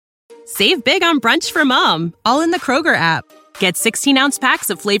Save big on brunch for mom, all in the Kroger app. Get 16-ounce packs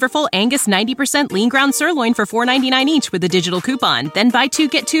of flavorful Angus 90% lean ground sirloin for $4.99 each with a digital coupon. Then buy 2,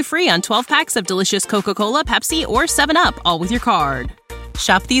 get 2 free on 12 packs of delicious Coca-Cola, Pepsi, or 7-Up, all with your card.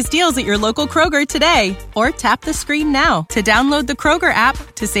 Shop these deals at your local Kroger today, or tap the screen now to download the Kroger app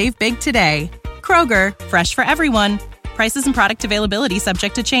to save big today. Kroger, fresh for everyone. Prices and product availability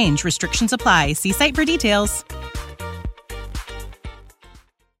subject to change. Restrictions apply. See site for details.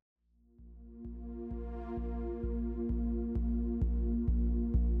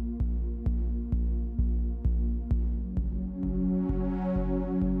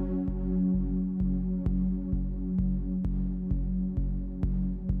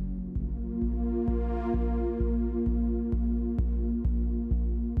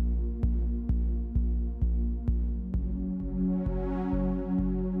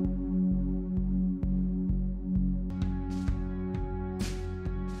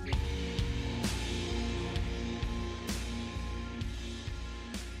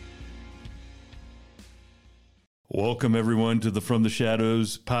 Welcome, everyone, to the From the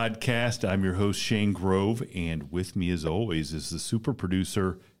Shadows podcast. I'm your host, Shane Grove, and with me, as always, is the super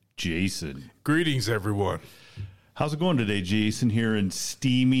producer, Jason. Greetings, everyone. How's it going today, Jason, here in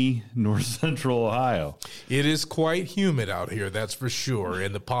steamy North Central Ohio? It is quite humid out here, that's for sure,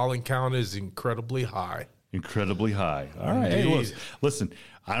 and the pollen count is incredibly high. Incredibly high. All right. Hey, listen,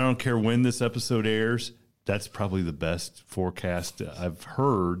 I don't care when this episode airs. That's probably the best forecast I've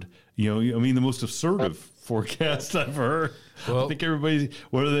heard. You know, I mean, the most assertive forecast I've heard. Well, I think everybody,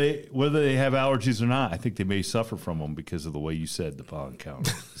 whether they have allergies or not, I think they may suffer from them because of the way you said the pollen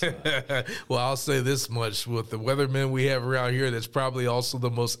count. Well, I'll say this much: with the weathermen we have around here, that's probably also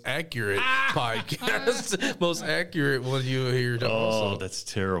the most accurate podcast, most accurate one you hear. Oh, that's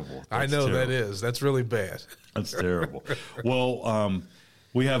terrible. I know terrible. That's really bad. That's terrible. Well,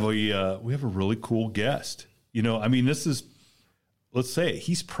 we have a really cool guest. You know, I mean, this is. Let's say it,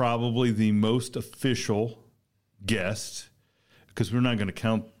 he's probably the most official guest, because we're not going to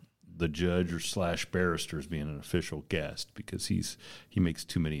count the judge or / barrister as being an official guest because he makes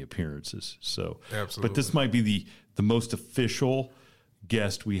too many appearances. So, absolutely. But this might be the most official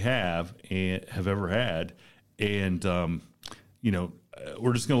guest we have ever had, and you know,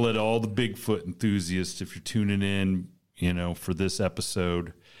 we're just going to let all the Bigfoot enthusiasts, if you're tuning in, you know, for this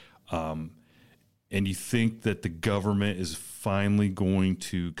episode, and you think that the government is finally going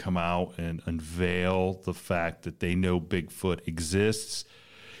to come out and unveil the fact that they know Bigfoot exists.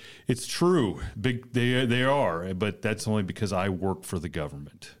 It's true. They are, but that's only because I work for the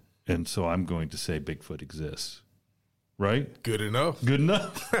government. And so I'm going to say Bigfoot exists. Right? Good enough. Good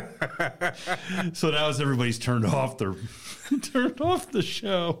enough. So now as everybody's turned off the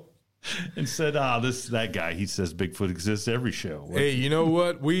show. And said, that guy, he says Bigfoot exists every show. Hey, you know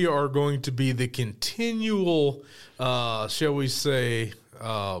what? We are going to be the continual, shall we say,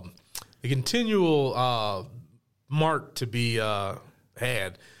 the continual mark to be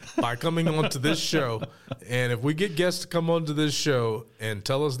had by coming onto this show. And if we get guests to come onto this show and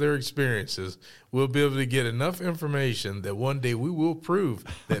tell us their experiences, we'll be able to get enough information that one day we will prove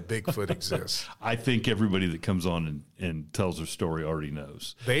that Bigfoot exists. I think everybody that comes on and tells their story already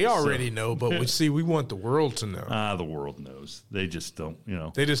knows. They already know, but we want the world to know. The world knows. They just don't, you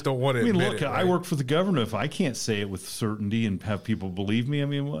know. They just don't want to admit it. I work for the government. If I can't say it with certainty and have people believe me, I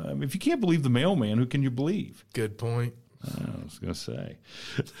mean, if you can't believe the mailman, who can you believe? Good point. I was going to say.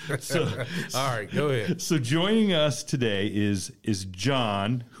 All right, go ahead. So joining us today is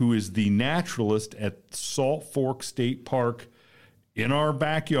John, who is the naturalist at Salt Fork State Park in our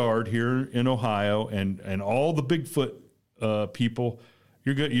backyard here in Ohio, and all the Bigfoot people.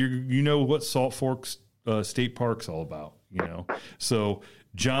 You know what Salt Fork State Park's all about, you know. So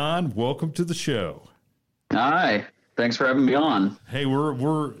John, welcome to the show. Hi, thanks for having me on. Hey,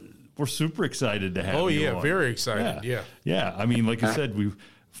 we're super excited to have you. Oh yeah, on. Very excited. Yeah. I mean, like I said,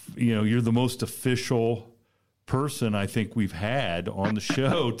 you're the most official person I think we've had on the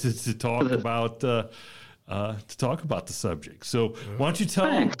show to talk about the subject. So why don't you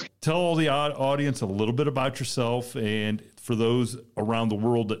tell all the audience a little bit about yourself, and for those around the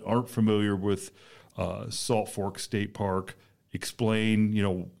world that aren't familiar with Salt Fork State Park, explain, you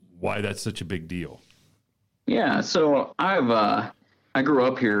know, why that's such a big deal. Yeah, so I grew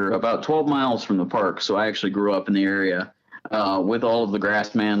up here about 12 miles from the park, so I actually grew up in the area with all of the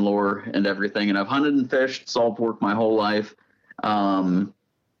Grassman lore and everything. And I've hunted and fished Salt Fork my whole life. And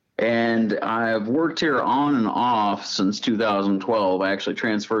I've worked here on and off since 2012. I actually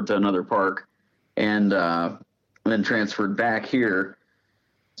transferred to another park and then transferred back here.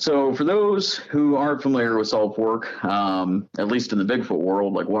 So for those who aren't familiar with Salt Fork, at least in the Bigfoot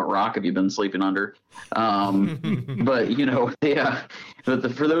world, like what rock have you been sleeping under? But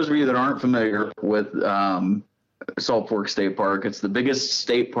for those of you that aren't familiar with Salt Fork State Park, it's the biggest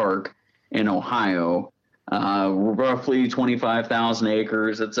state park in Ohio, roughly 25,000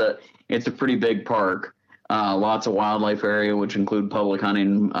 acres. It's a pretty big park. Lots of wildlife area, which include public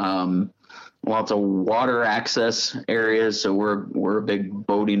hunting. Lots of water access areas, so we're a big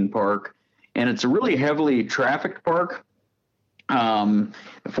boating park, and it's a really heavily trafficked park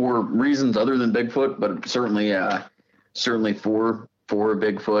for reasons other than Bigfoot, but certainly for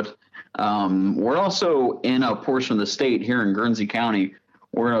Bigfoot. We're also in a portion of the state here in Guernsey County.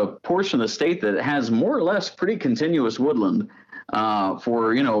 We're in a portion of the state that has more or less pretty continuous woodland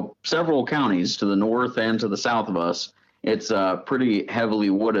for several counties to the north and to the south of us. It's pretty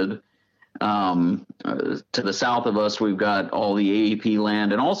heavily wooded. To the south of us, we've got all the AEP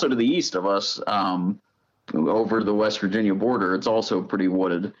land, and also to the east of us, over the West Virginia border, it's also pretty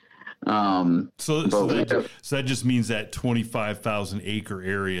wooded. So that just means that 25,000 acre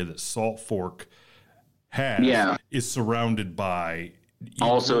area that Salt Fork has is surrounded by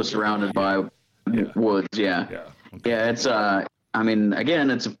surrounded by woods. Yeah. It's again,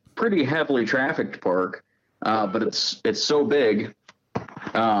 it's a pretty heavily trafficked park, but it's so big.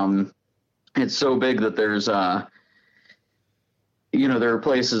 It's so big that there's, there are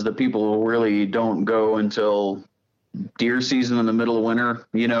places that people really don't go until deer season in the middle of winter,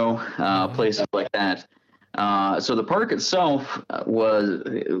 places like that. So the park itself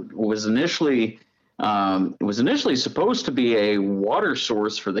was initially supposed to be a water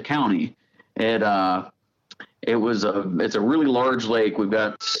source for the county. It's a really large lake. We've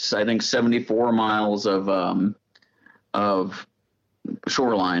got, I think, 74 miles of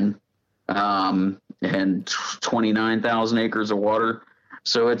shoreline. And 29,000 acres of water.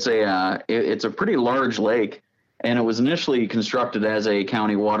 So it's a pretty large lake, and it was initially constructed as a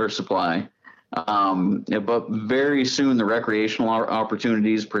county water supply. But very soon the recreational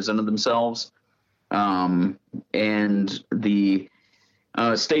opportunities presented themselves. And the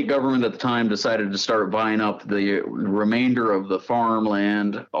state government at the time decided to start buying up the remainder of the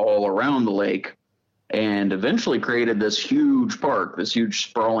farmland all around the lake, and eventually created this huge park, this huge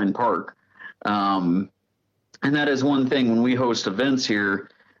sprawling park. And that is one thing when we host events here,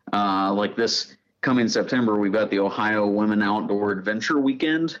 like this coming September, we've got the Ohio Women Outdoor Adventure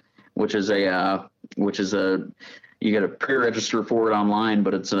Weekend, which is you got to pre-register for it online,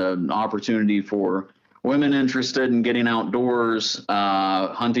 but it's an opportunity for women interested in getting outdoors,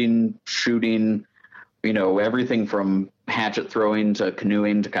 hunting, shooting, everything from hatchet throwing to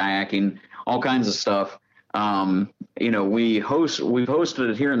canoeing to kayaking, all kinds of stuff. We've hosted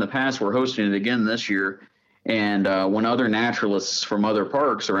it here in the past. We're hosting it again this year. And when other naturalists from other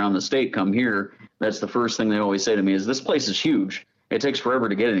parks around the state come here, that's the first thing they always say to me is, this place is huge. It takes forever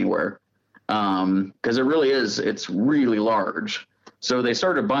to get anywhere. Because it really is. It's really large. So they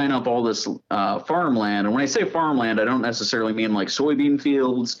started buying up all this farmland. And when I say farmland, I don't necessarily mean like soybean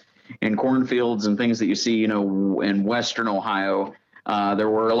fields and cornfields and things that you see, in Western Ohio. There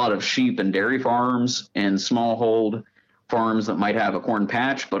were a lot of sheep and dairy farms and smallhold farms that might have a corn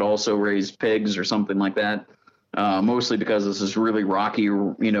patch, but also raise pigs or something like that. Mostly because this is really rocky,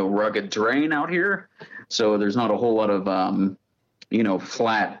 rugged terrain out here. So there's not a whole lot of,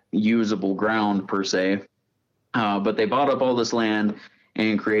 flat usable ground per se. But they bought up all this land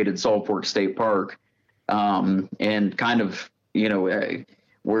and created Salt Fork State Park. And kind of,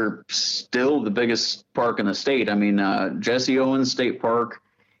 we're still the biggest park in the state. I mean, Jesse Owens State Park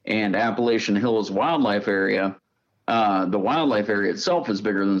and Appalachian Hills Wildlife Area. The wildlife area itself is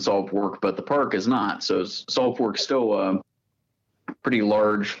bigger than Salt Fork, but the park is not. So Salt Fork's still a pretty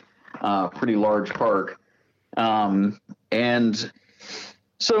large park. And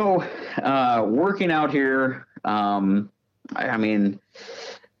so working out here, I mean,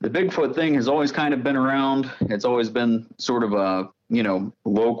 the Bigfoot thing has always kind of been around. It's always been sort of a,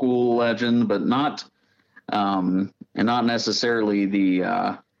 local legend, but not necessarily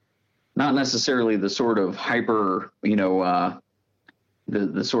the sort of hyper,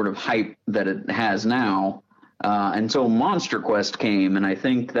 the sort of hype that it has now, until Monster Quest came. And I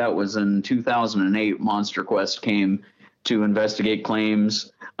think that was in 2008, Monster Quest came to investigate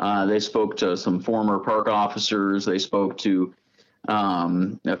claims. They spoke to some former park officers. They spoke to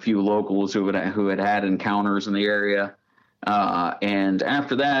a few locals who had encounters in the area. And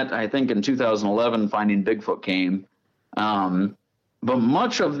after that, I think in 2011, Finding Bigfoot came. But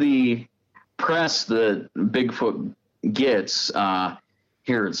much of the press that Bigfoot gets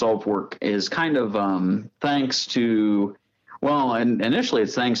here at Salt Fork is kind of thanks to Well, and initially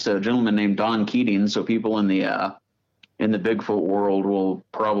it's thanks to a gentleman named Don Keating. So people in the Bigfoot world will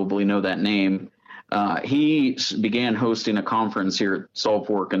probably know that name. He began hosting a conference here at Salt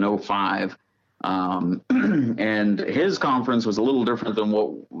Fork in 2005. And his conference was a little different than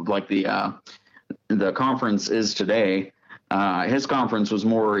what like the conference is today. His conference was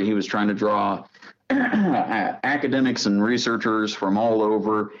more, he was trying to draw academics and researchers from all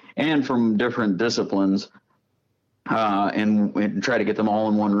over and from different disciplines, and try to get them all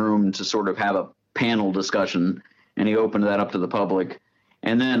in one room to sort of have a panel discussion. And he opened that up to the public.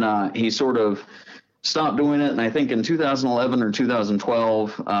 And then he sort of stopped doing it. And I think in 2011 or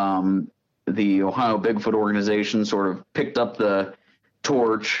 2012, the Ohio Bigfoot organization sort of picked up the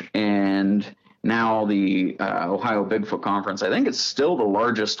torch, and now the Ohio Bigfoot Conference, I think it's still the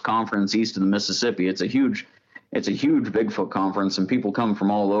largest conference east of the Mississippi. It's a huge Bigfoot conference, and people come from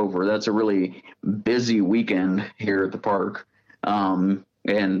all over. That's a really busy weekend here at the park. And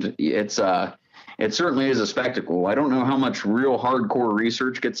it certainly is a spectacle. I don't know how much real hardcore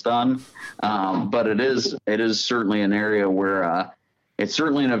research gets done, but it is certainly an area where it's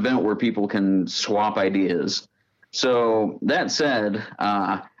certainly an event where people can swap ideas. So that said,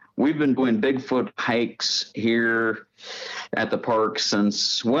 we've been doing Bigfoot hikes here at the park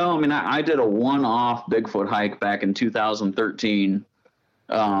since, well, I mean, I did a one-off Bigfoot hike back in 2013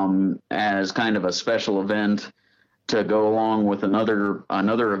 as kind of a special event to go along with another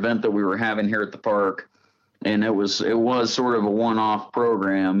event that we were having here at the park. And it was sort of a one-off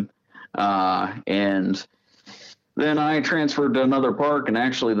program. And then I transferred to another park, and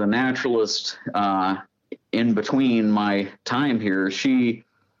actually the naturalist in between my time here, she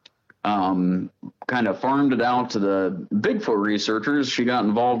kind of farmed it out to the Bigfoot researchers. She got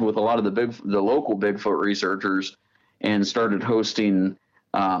involved with a lot of the local Bigfoot researchers and started hosting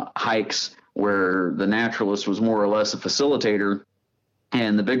hikes where the naturalist was more or less a facilitator,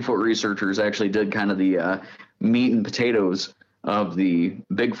 and the Bigfoot researchers actually did kind of the meat and potatoes of the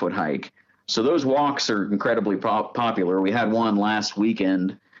Bigfoot hike. So those walks are incredibly popular. We had one last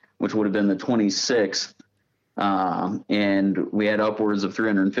weekend, which would have been the 26th, and we had upwards of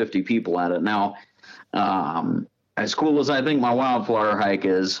 350 people at it. Now, as cool as I think my wildflower hike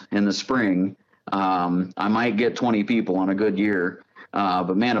is in the spring, I might get 20 people on a good year.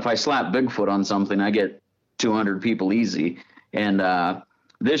 But man, if I slap Bigfoot on something, I get 200 people easy. And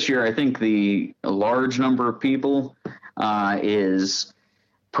this year, I think the large number of people is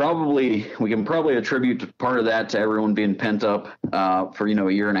probably, we can probably attribute part of that to everyone being pent up for,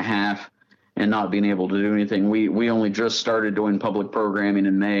 a year and a half and not being able to do anything. We only just started doing public programming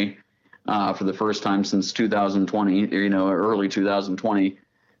in May for the first time since 2020, early 2020.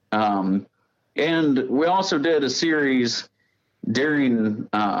 And we also did a series during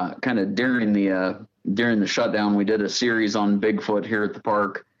the shutdown. We did a series on Bigfoot here at the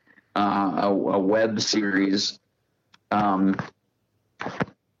park, a web series.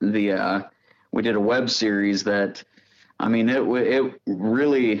 We did a web series that, I mean, it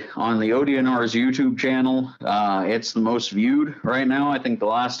really, on the ODNR's YouTube channel, it's the most viewed right now. I think the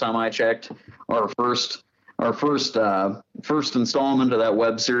last time I checked, our first installment of that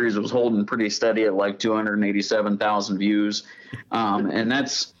web series was holding pretty steady at like 287,000 views. And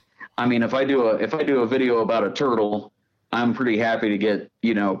that's, I mean, if I do a video about a turtle, I'm pretty happy to get,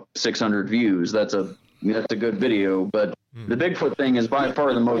 600 views. That's a good video, but the Bigfoot thing is by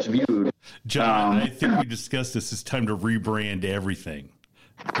far the most viewed. John, I think we discussed this. It's time to rebrand everything.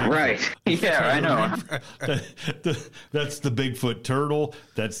 Right. Yeah, I know. That's the Bigfoot turtle.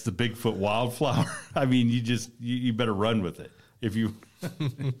 That's the Bigfoot wildflower. I mean, you better run with it if you.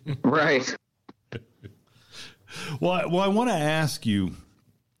 Right. Well, I want to ask you.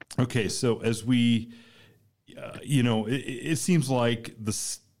 Okay, so as we, it seems like the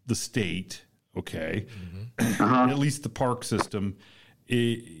state, okay, at least the park system,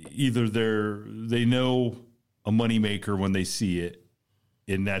 either they know a moneymaker when they see it,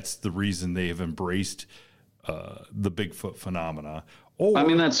 and that's the reason they have embraced the Bigfoot phenomena. Or, I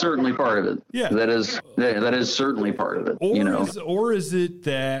mean, that's certainly part of it. Yeah, that is certainly part of it. Or is it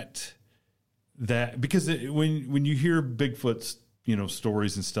that because when you hear Bigfoot's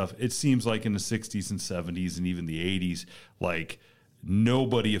stories and stuff, it seems like in the 60s and 70s and even the 80s, like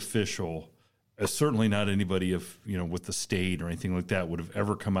nobody official, certainly not anybody with the state or anything like that, would have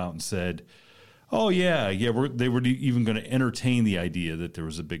ever come out and said, "Oh yeah, they were even going to entertain the idea that there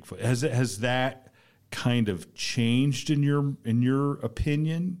was a Bigfoot." Has that kind of changed in your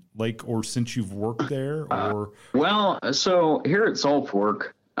opinion, or since you've worked there, or? Well, so here at Salt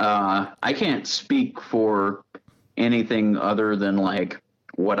Fork, I can't speak for anything other than like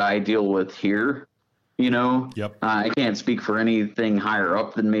what I deal with here. Yep. I can't speak for anything higher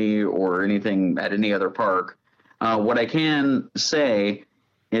up than me or anything at any other park. What I can say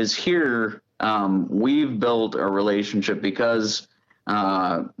is here, we've built a relationship because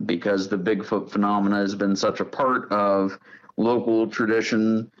the Bigfoot phenomena has been such a part of local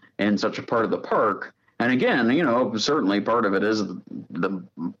tradition and such a part of the park. And again, certainly part of it is the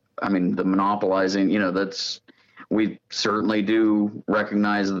monopolizing, we certainly do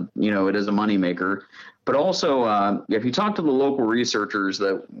recognize that, it is a moneymaker. But also, if you talk to the local researchers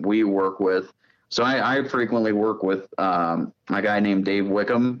that we work with, so I frequently work with a guy named Dave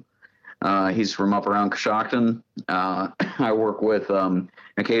Wickham. He's from up around Coshocton. I work with,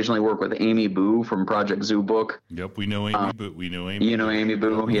 occasionally work with Amy Boo from Project Zoo Book. Yep, we know Amy Boo. We know Amy. You know Amy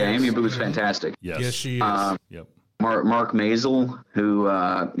Boo? Yeah, Amy Boo's fantastic. Yes, she is. Yep. Mark Mazel, who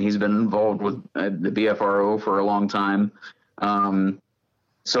he's been involved with the BFRO for a long time.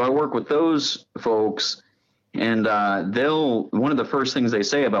 So I work with those folks, and one of the first things they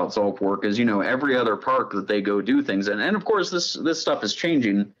say about Saltfork work is, every other park that they go do things in, and of course this stuff is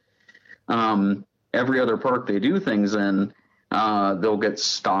changing. Every other park they do things in, they'll get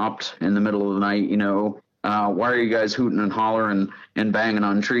stopped in the middle of the night. Why are you guys hooting and hollering and banging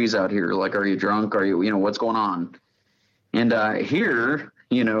on trees out here? Like, are you drunk? Are you, what's going on? And here,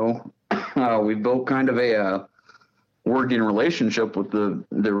 we've built kind of a working relationship with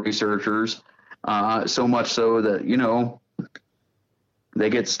the researchers, so much so that, they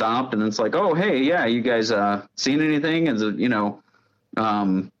get stopped and it's like, oh, hey, yeah, you guys seen anything? Is it,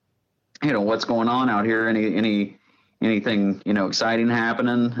 what's going on out here? Anything, exciting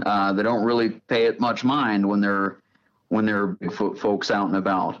happening? They don't really pay it much mind when they're Bigfoot folks out and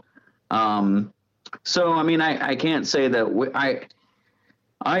about. So, I can't say that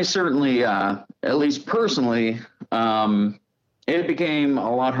I certainly, at least personally, it became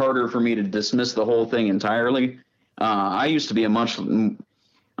a lot harder for me to dismiss the whole thing entirely. I used to be a much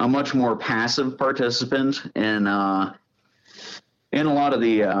more passive participant in a lot of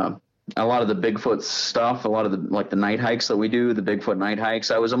the Bigfoot stuff, a lot of the night hikes that we do, the Bigfoot night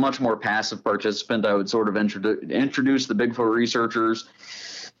hikes. I was a much more passive participant. I would sort of introduce the Bigfoot researchers.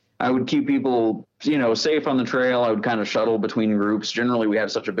 I would keep people, safe on the trail. I would kind of shuttle between groups. Generally, we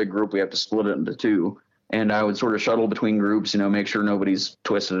have such a big group, we have to split it into two. And I would sort of shuttle between groups, make sure nobody's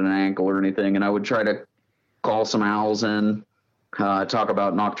twisted an ankle or anything. And I would try to call some owls in, talk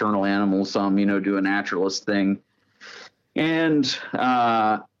about nocturnal animals, some, do a naturalist thing. And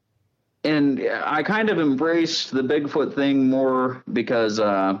I kind of embraced the Bigfoot thing more because,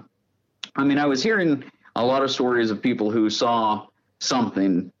 I was hearing a lot of stories of people who saw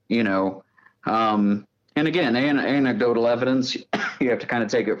something, and again, anecdotal evidence, you have to kind of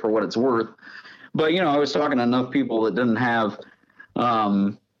take it for what it's worth. But, I was talking to enough people that didn't have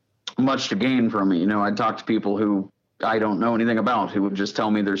much to gain from it. I'd talk to people who I don't know anything about, who would just tell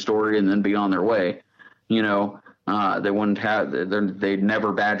me their story and then be on their way. They wouldn't they'd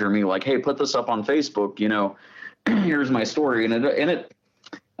never badger me like, hey, put this up on Facebook, here's my story. And it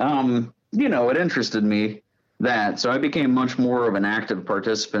interested me that. So I became much more of an active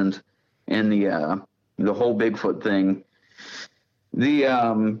participant in the whole Bigfoot thing.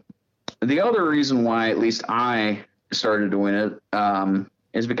 The other reason why at least I started doing it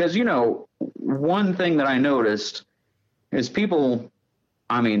is because, one thing that I noticed is people,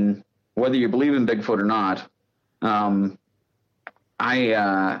 whether you believe in Bigfoot or not,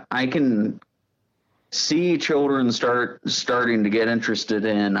 I can see children starting to get interested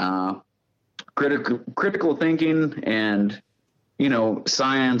in critical thinking and,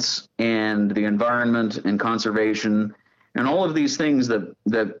 science and the environment and conservation and all of these things that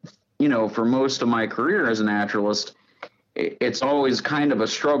for most of my career as a naturalist, it's always kind of a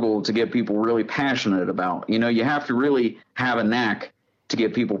struggle to get people really passionate about. You have to really have a knack to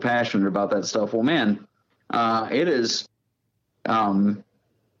get people passionate about that stuff. Well, man, it is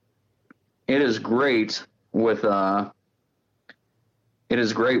great with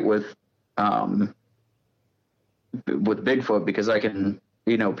Bigfoot because I can,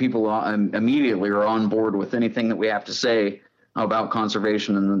 people immediately are on board with anything that we have to say about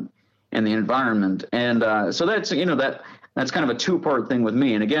conservation and the environment. And so that's, that's kind of a two-part thing with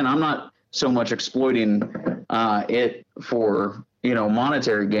me. And again, I'm not so much exploiting it for,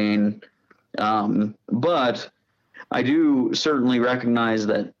 monetary gain. But I do certainly recognize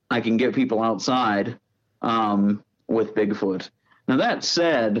that I can get people outside with Bigfoot. Now, that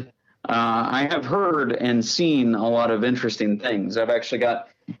said, I have heard and seen a lot of interesting things. I've actually got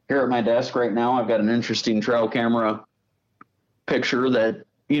here at my desk right now, I've got an interesting trail camera picture that,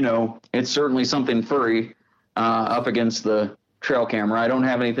 it's certainly something furry up against the trail camera. I don't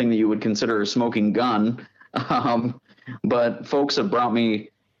have anything that you would consider a smoking gun, but folks have brought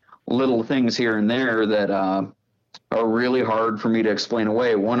me little things here and there that are really hard for me to explain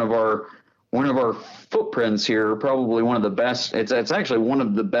away. One of our footprints here, probably one of the best. It's actually one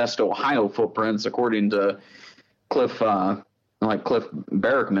of the best Ohio footprints, according to Cliff Barrickman,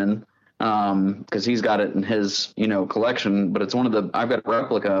 because he's got it in his collection. But it's I've got a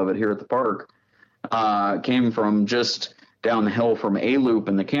replica of it here at the park. Came from just down the hill from A Loop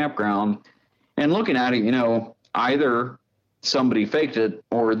in the campground, and looking at it, either somebody faked it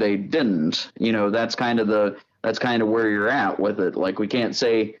or they didn't. That's kind of where you're at with it. Like, we can't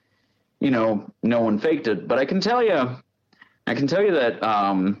say, no one faked it, but I can tell you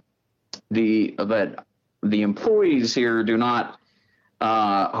that the employees here do not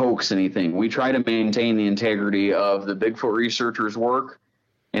hoax anything. We try to maintain the integrity of the Bigfoot researchers' work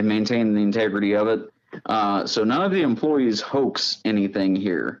and maintain the integrity of it. So none of the employees hoax anything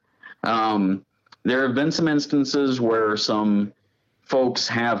here. There have been some instances where some folks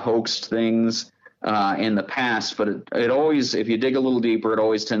have hoaxed things in the past, but it always, if you dig a little deeper, it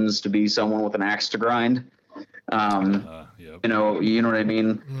always tends to be someone with an axe to grind. Yep. You know what I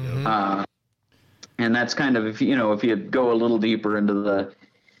mean? Mm-hmm. And that's kind of, if you go a little deeper into the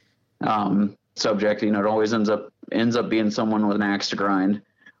subject, it always ends up being someone with an axe to grind.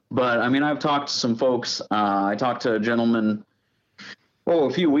 But I mean, I've talked to some folks. I talked to a gentleman, a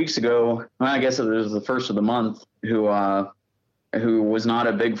few weeks ago. I guess it was the first of the month, who was not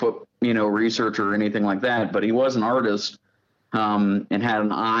a Bigfoot, researcher or anything like that, but he was an artist, and had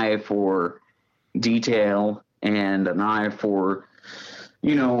an eye for detail and an eye for,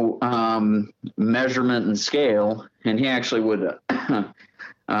 measurement and scale. And he actually would,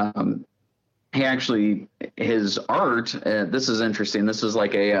 his art, this is interesting. This is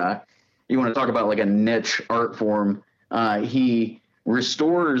like you want to talk about like a niche art form. He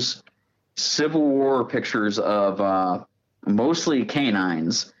restores Civil War pictures of mostly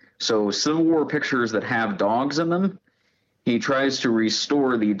canines. So Civil War pictures that have dogs in them, he tries to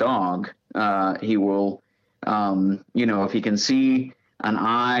restore the dog. He will, if he can see an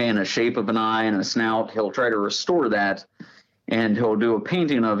eye and a shape of an eye and a snout, he'll try to restore that. And he'll do a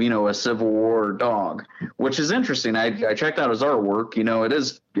painting of, a Civil War dog, which is interesting. I checked out his artwork.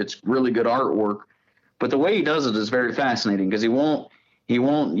 It's really good artwork, but the way he does it is very fascinating, because he won't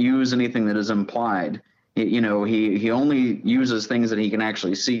use anything that is implied. He only uses things that he can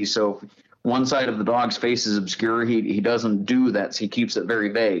actually see. So if one side of the dog's face is obscure, he doesn't do that. So he keeps it very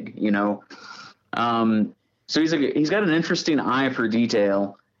vague, So he's got an interesting eye for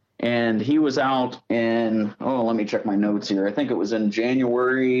detail. And he was out in, let me check my notes here. I think it was in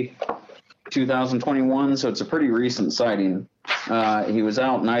January 2021, so it's a pretty recent sighting. He was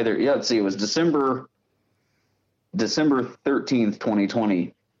out it was December 13th,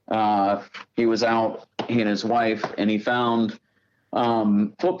 2020. He was out, he and his wife, and he found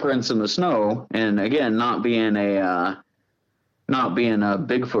footprints in the snow. And again, not being a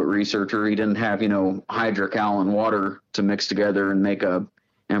Bigfoot researcher, he didn't have, hydric alkaline water to mix together and make a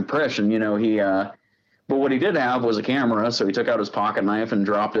impression. But what he did have was a camera, so he took out his pocket knife and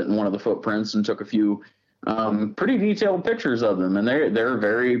dropped it in one of the footprints and took a few pretty detailed pictures of them, and they're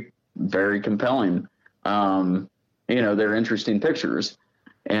very, very compelling. They're interesting pictures,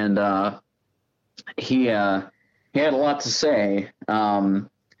 and he had a lot to say, and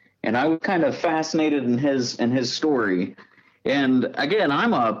I was kind of fascinated in his story. And again,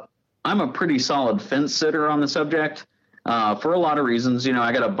 I'm a pretty solid fence sitter on the subject. For a lot of reasons.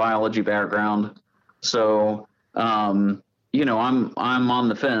 I got a biology background, so I'm on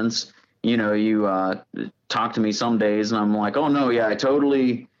the fence. You talk to me some days and I'm like, oh no, yeah, I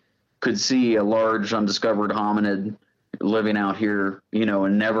totally could see a large undiscovered hominid living out here,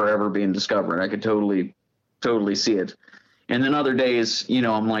 and never ever being discovered. I could totally see it. And then other days,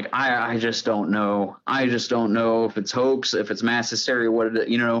 I'm like, I just don't know. I just don't know if it's hoax, if it's mass hysteria, what it,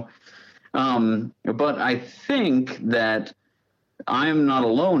 but I think that I'm not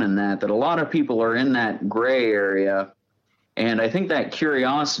alone in that a lot of people are in that gray area. And I think that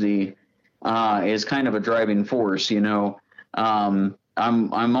curiosity is kind of a driving force. I'm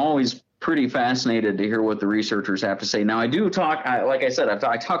always pretty fascinated to hear what the researchers have to say. Now, I do talk, like I said,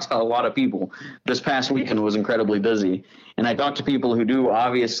 I talked to a lot of people. This past weekend was incredibly busy. And I talked to people who do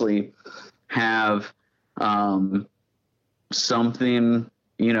obviously have something,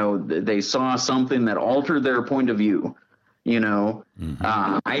 they saw something that altered their point of view.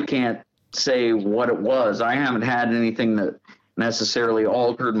 Mm-hmm. I can't say what it was. I haven't had anything that necessarily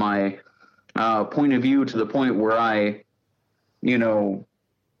altered my point of view to the point where I,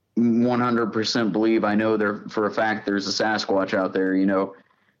 100% believe I know there for a fact there's a Sasquatch out there, you know.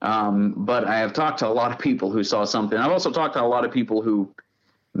 But I have talked to a lot of people who saw something. I've also talked to a lot of people who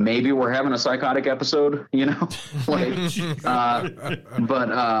maybe were having a psychotic episode, you know, like,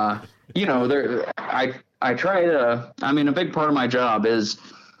 you know, I try to, I mean, a big part of my job is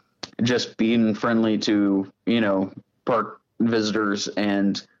just being friendly to, you know, park visitors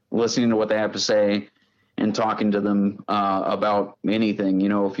and listening to what they have to say and talking to them about anything. You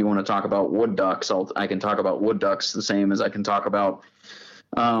know, if you want to talk about wood ducks, I can talk about wood ducks the same as I can talk about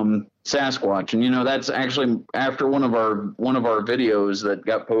Sasquatch. And, you know, that's actually after one of our videos that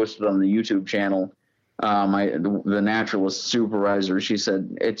got posted on the YouTube channel. The naturalist supervisor, she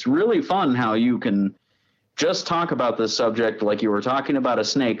said, it's really fun how you can just talk about this subject like you were talking about a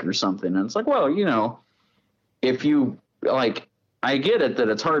snake or something. And it's like, well, you know, if you like, I get it that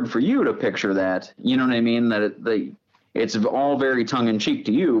it's hard for you to picture that, you know what I mean? That it's all very tongue in cheek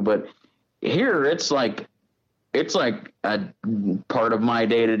to you, but here it's like a part of my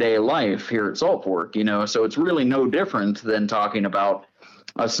day-to-day life here at Salt Fork, you know? So it's really no different than talking about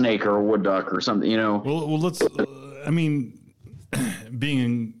a snake or a wood duck or something, you know? Well, let's, I mean,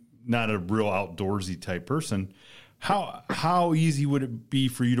 being not a real outdoorsy type person, how easy would it be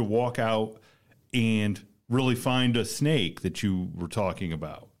for you to walk out and really find a snake that you were talking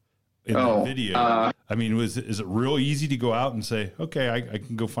about in the video? I mean, is it real easy to go out and say, okay, I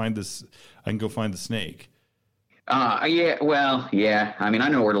can go find this, I can go find the snake? Yeah, well, yeah. I mean, I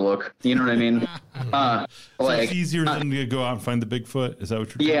know where to look. You know what I mean? So like, it's easier than to go out and find the Bigfoot. Is that what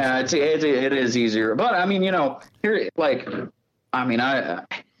you're saying? Yeah, it is easier. But I mean, you know, here, like, I mean,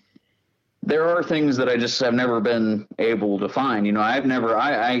 there are things that I just have never been able to find. You know,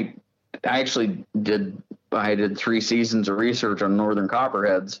 I actually did 3 seasons of research on northern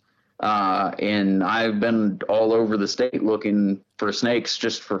copperheads, and I've been all over the state looking for snakes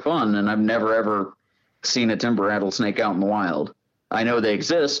just for fun, and I've never ever seen a timber rattlesnake out in the wild. I know they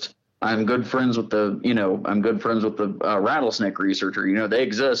exist. I'm good friends with the rattlesnake researcher. You know, they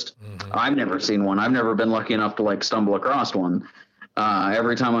exist. Mm-hmm. I've never seen one. I've never been lucky enough to like stumble across one.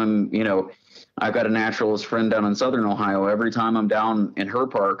 Every time I'm, you know, I've got a naturalist friend down in Southern Ohio. Every time I'm down in her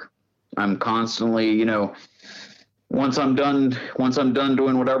park, I'm constantly, you know, once I'm done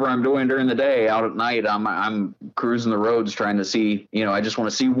doing whatever I'm doing during the day, out at night, I'm cruising the roads trying to see, you know, I just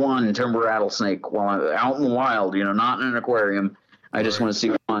want to see one timber rattlesnake while I'm out in the wild, you know, not in an aquarium. I just want to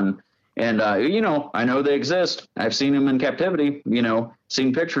see one. And, you know, I know they exist. I've seen them in captivity, you know,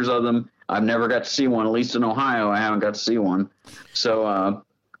 seen pictures of them. I've never got to see one, at least in Ohio. I haven't got to see one. So,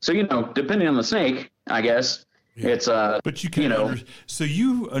 you know, depending on the snake, I guess it's, but you can, you know, so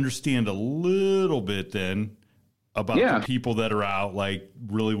you understand a little bit then about the people that are out, like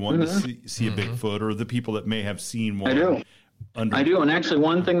really wanting to see a Bigfoot, or the people that may have seen one. I do. And actually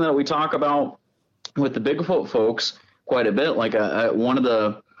one thing that we talk about with the Bigfoot folks quite a bit, like one of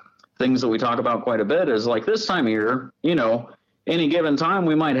the things that we talk about quite a bit is like this time of year, you know, any given time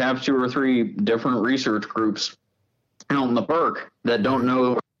we might have 2 or 3 different research groups out in the park that don't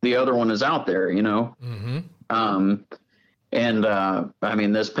know the other one is out there, you know? Mm-hmm. And I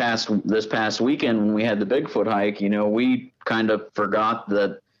mean, this past weekend when we had the Bigfoot hike, you know, we kind of forgot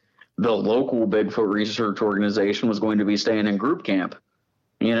that the local Bigfoot research organization was going to be staying in group camp,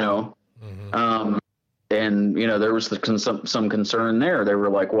 you know. Mm-hmm. And, you know, there was some concern there. They were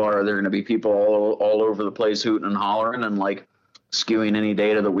like, well, are there going to be people all over the place hooting and hollering and like skewing any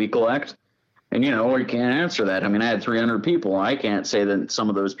data that we collect? And, you know, we can't answer that. I mean, I had 300 people. I can't say that some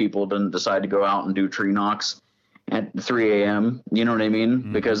of those people didn't decide to go out and do tree knocks at 3 a.m., you know what I mean?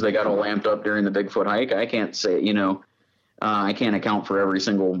 Mm-hmm. Because they got all lamped up during the Bigfoot hike. I can't say, you know, I can't account for every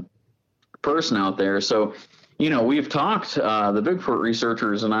single person out there. So, you know, we've talked, the Bigfoot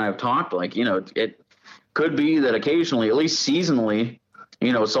researchers and I have talked, like, you know, it could be that occasionally, at least seasonally,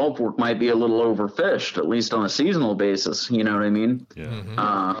 you know, Salt Fork might be a little overfished, at least on a seasonal basis, you know what I mean? Yeah.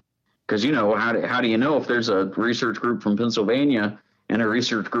 Mm-hmm. Because, you know, how do you know if there's a research group from Pennsylvania and a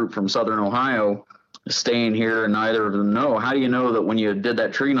research group from Southern Ohio staying here and neither of them know? How do you know that when you did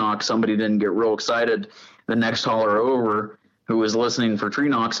that tree knock, somebody didn't get real excited the next hauler over who was listening for tree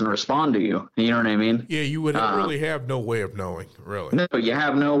knocks and respond to you? You know what I mean? Yeah, you would really have no way of knowing, really. No, you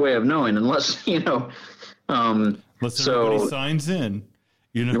have no way of knowing unless, you know. Unless everybody signs in,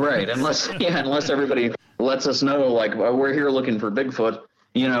 you know. Right, unless everybody lets us know, like, we're here looking for Bigfoot,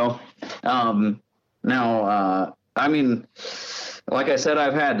 you know. Now, I mean, like I said,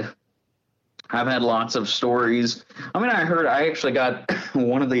 I've had lots of stories. I mean, I actually got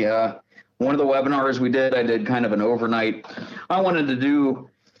one of the webinars we did. I did kind of an overnight. I wanted to do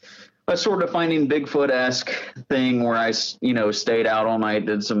a sort of Finding Bigfoot-esque thing where I, you know, stayed out all night,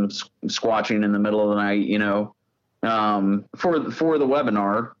 did some squatching in the middle of the night, you know, for the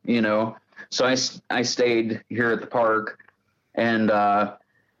webinar, you know. So I stayed here at the park and,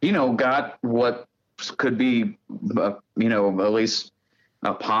 you know, got what could be, you know, at least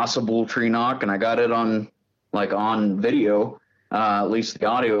a possible tree knock, and I got it on video, at least the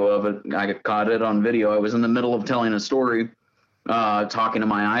audio of it. I caught it on video. I was in the middle of telling a story, talking to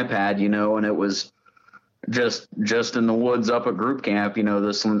my iPad, you know, and it was just in the woods up at group camp, you know,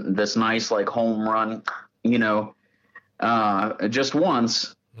 this nice like home run, you know, just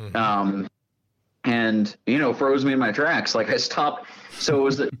once, and, you know, froze me in my tracks. Like I stopped. So it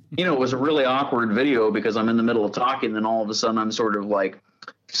was, you know, it was a really awkward video because I'm in the middle of talking. Then all of a sudden I'm sort of like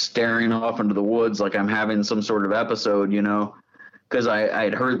staring off into the woods, like I'm having some sort of episode, you know, because I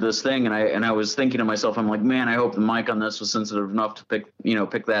had heard this thing and I was thinking to myself, I'm like, man, I hope the mic on this was sensitive enough to pick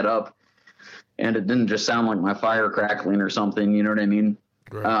that up. And it didn't just sound like my fire crackling or something, you know what I mean?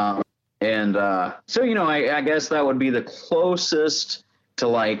 Right. So, you know, I guess that would be the closest to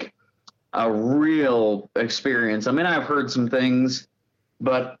like a real experience. I mean, I've heard some things,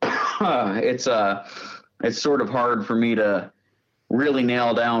 but it's sort of hard for me to really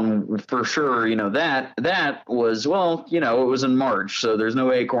nail down for sure. You know, that was, well, you know, it was in March, so there's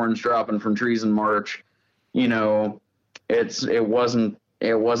no acorns dropping from trees in March. You know, it wasn't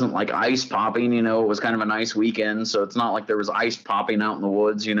like ice popping, you know, it was kind of a nice weekend. So it's not like there was ice popping out in the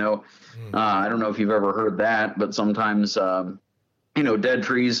woods, you know. I don't know if you've ever heard that, but sometimes, you know, dead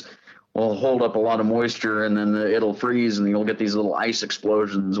trees will hold up a lot of moisture and then it'll freeze and you'll get these little ice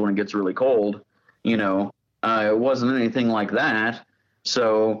explosions when it gets really cold, you know. It wasn't anything like that.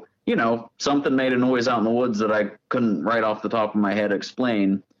 So, you know, something made a noise out in the woods that I couldn't right off the top of my head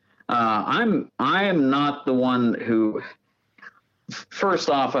explain. I am not the one who, first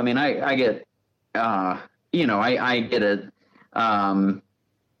off, I mean, I get, you know, I get it.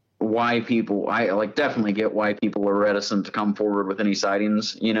 Why people, I like definitely get why people are reticent to come forward with any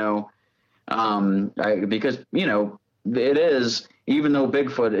sightings, you know, because, you know, it is, even though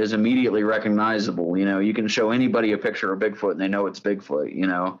Bigfoot is immediately recognizable, you know, you can show anybody a picture of Bigfoot and they know it's Bigfoot, you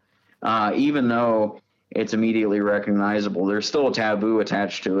know, even though it's immediately recognizable, there's still a taboo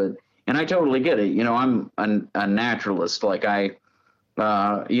attached to it. And I totally get it. You know, I'm a naturalist. Like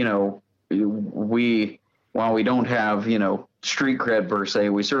you know, while we don't have, you know, street cred per se,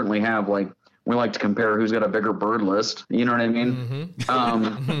 we certainly have, like, we like to compare who's got a bigger bird list. You know what I mean?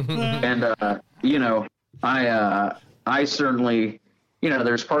 Mm-hmm. And, you know, I certainly, you know,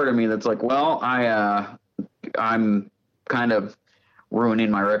 there's part of me that's like, well, I'm kind of ruining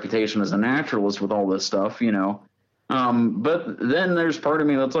my reputation as a naturalist with all this stuff, you know. But then there's part of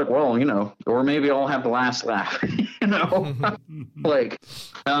me that's like, well, you know, or maybe I'll have the last laugh, you know, like,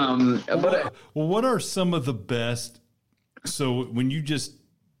 well, what are some of the best? So when you just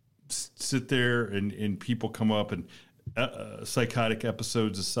sit there and people come up and psychotic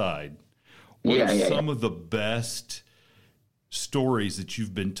episodes aside, what are some of the best stories that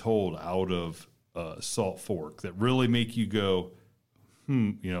you've been told out of Salt Fork that really make you go,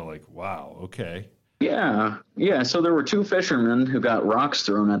 you know, like, wow, okay. Yeah. So there were two fishermen who got rocks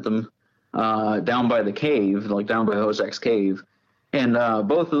thrown at them down by the cave, like down by Hosak's Cave. And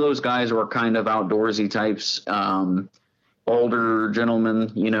both of those guys were kind of outdoorsy types, older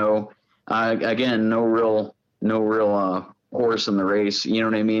gentlemen, you know. Again, no real horse in the race, you know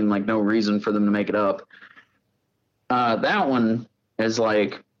what I mean? Like, no reason for them to make it up. That one is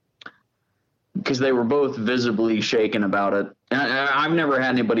like, because they were both visibly shaken about it. I've never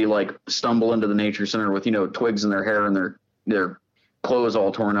had anybody like stumble into the nature center with, you know, twigs in their hair and their clothes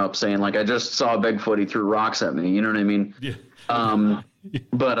all torn up, saying like, I just saw a Bigfoot, he threw rocks at me. You know what I mean? Yeah.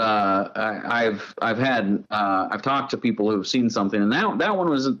 But I've talked to people who've seen something, and that one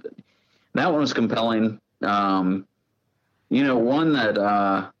was compelling. You know, one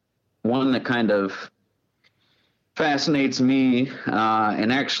that kind of fascinates me,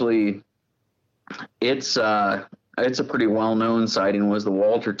 and actually it's a pretty well-known sighting, was the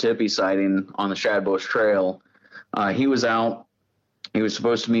Walter Tippy sighting on the Shadbush Trail. He was out. He was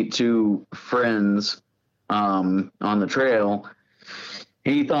supposed to meet two friends on the trail.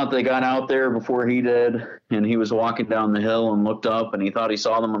 He thought they got out there before he did, and he was walking down the hill and looked up, and he thought he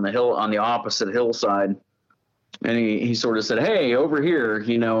saw them on the hill, on the opposite hillside. And he sort of said, "Hey, over here,"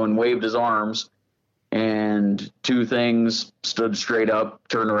 you know, and waved his arms. And two things stood straight up,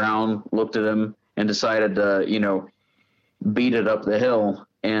 turned around, looked at him, and decided to, you know, beat it up the hill.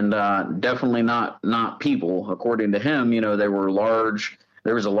 And definitely not people, according to him. You know, they were large.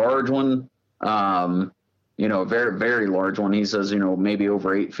 There was a large one, you know, a very, very large one. He says, you know, maybe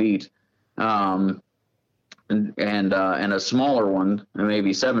over 8 feet. and a smaller one,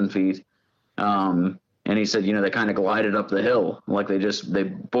 maybe 7 feet. And he said, they kind of glided up the hill, like they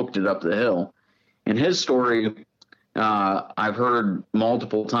booked it up the hill. And his story, I've heard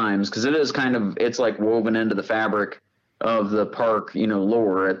multiple times, because it's like woven into the fabric of the park,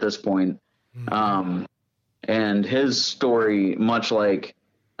 lore at this point. And his story, much like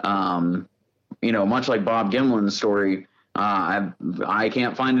Bob Gimlin's story, I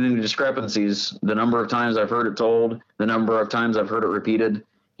can't find any discrepancies. The number of times I've heard it told, the number of times I've heard it repeated,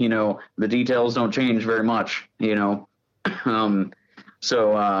 the details don't change very much,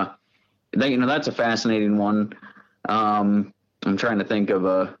 so that's a fascinating one. I'm trying to think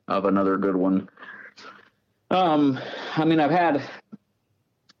of another good one. I've had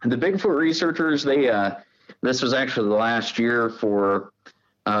the Bigfoot researchers. This was actually the last year for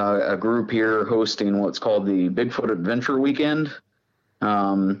a group here hosting what's called the Bigfoot Adventure Weekend,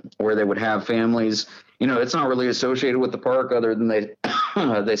 where they would have families. It's not really associated with the park, other than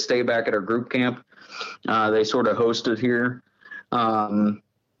they stay back at our group camp. They sort of host it here, and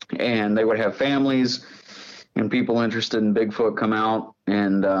they would have families and people interested in Bigfoot come out,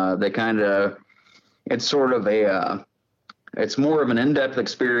 and it's more of an in-depth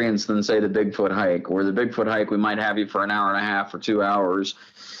experience than, say, the Bigfoot hike. Where the Bigfoot hike, we might have you for an hour and a half or 2 hours.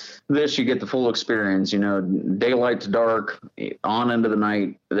 This, you get the full experience, daylight to dark, on into the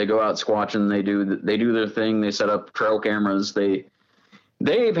night. They go out squatching. They do their thing. They set up trail cameras.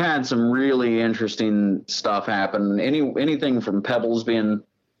 They've had some really interesting stuff happen. Anything from pebbles being,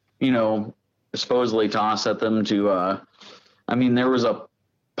 supposedly tossed at them to, there was a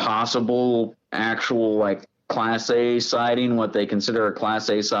possible actual, like, Class A sighting, what they consider a Class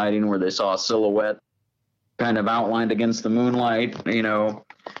A sighting, where they saw a silhouette kind of outlined against the moonlight,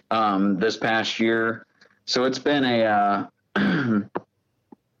 this past year. So it's been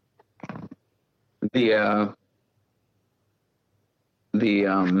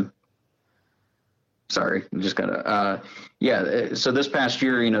sorry, just gotta, so this past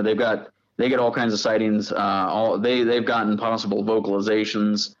year, they get all kinds of sightings. They've gotten possible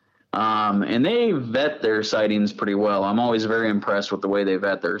vocalizations. And they vet their sightings pretty well. I'm always very impressed with the way they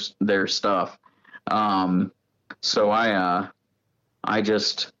vet their stuff. So I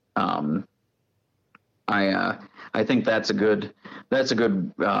think that's a good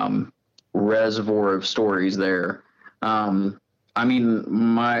reservoir of stories there. The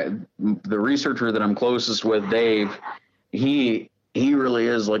researcher that I'm closest with, Dave, he really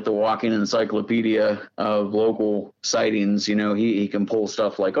is like the walking encyclopedia of local sightings. He can pull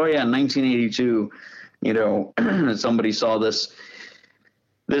stuff like, oh yeah, in 1982, somebody saw this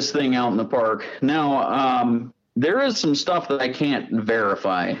thing out in the park. Now, there is some stuff that I can't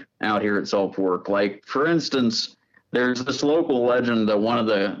verify out here at Salt Fork. Like, for instance, there's this local legend that one of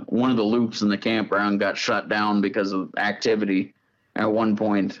the loops in the campground got shut down because of activity at one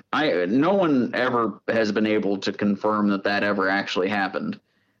point. No one ever has been able to confirm that ever actually happened.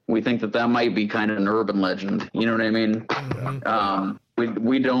 We think that might be kind of an urban legend. You know what I mean?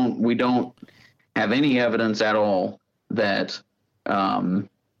 We don't have any evidence at all that the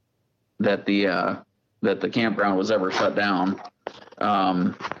campground was ever shut down.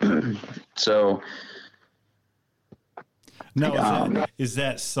 So now, is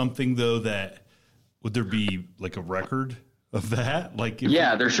that something though that would there be like a record of that?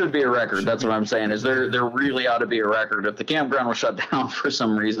 There should be a record. That's what I'm saying. Is there really ought to be a record. If the campground was shut down for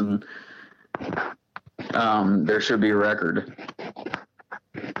some reason, there should be a record.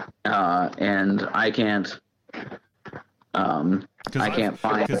 And I can't find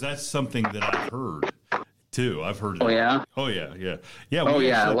it. Because that's something that I've heard too. I've heard. Oh yeah. Oh yeah.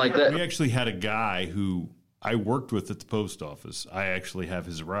 Like that. We actually had a guy who I worked with at the post office. I actually have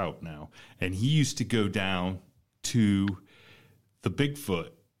his route now, and he used to go down to the Bigfoot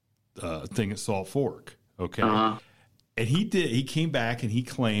thing at Salt Fork. Okay. Uh-huh. And he came back and he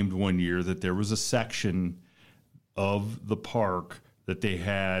claimed one year that there was a section of the park that they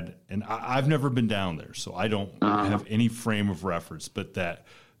had, and I've never been down there, so I don't have any frame of reference, but that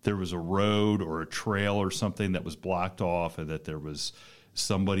there was a road or a trail or something that was blocked off, and that there was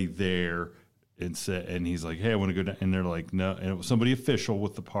somebody there, and he's like, hey, I want to go down, and they're like, no, and it was somebody official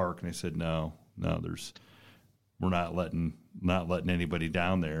with the park, and they said, no, we're not letting anybody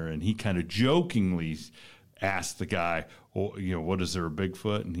down there. And he kind of jokingly asked the guy, oh, what is there, a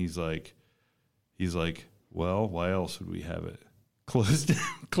Bigfoot? And he's like, well, why else would we have it closed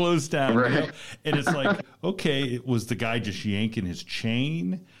down? Right. And it's like, okay, it was the guy just yanking his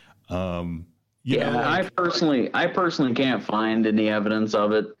chain. I personally can't find any evidence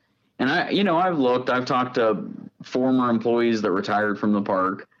of it. And I've talked to former employees that retired from the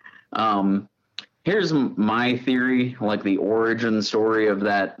park. Here's my theory, like the origin story of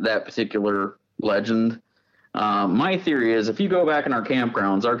that particular legend. My theory is, if you go back in our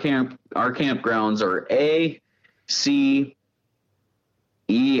campgrounds, our campgrounds are A, C,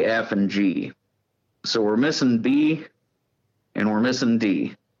 E, F, and G. So we're missing B and we're missing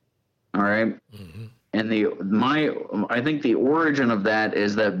D. All right. Mm-hmm. And I think the origin of that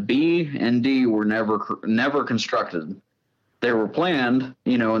is that B and D were never constructed. They were planned,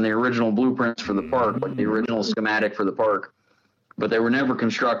 in the original blueprints for the park, like the original schematic for the park, but they were never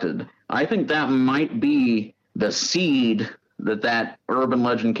constructed. I think that might be the seed that urban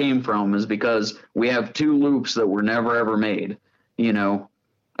legend came from, is because we have two loops that were never ever made, and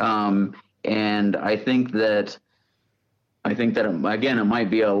I think that again, it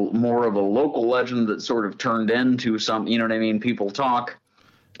might be more of a local legend that sort of turned into some, people talk.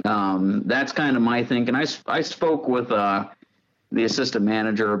 That's kind of my thinking. I spoke with the assistant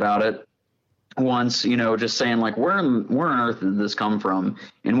manager about it once, just saying, like, where on earth did this come from?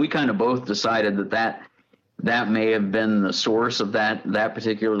 And we kind of both decided that may have been the source of that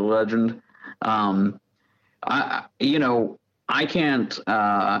particular legend. I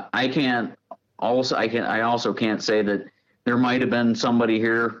also can't say that there might have been somebody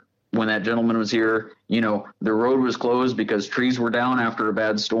here when that gentleman was here. The road was closed because trees were down after a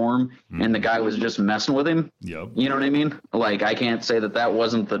bad storm, and the guy was just messing with him. Yep. You know what I mean? Like, I can't say that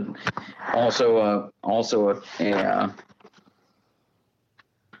wasn't could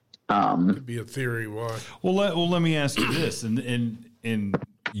be a theory why. Well, let me ask you this, and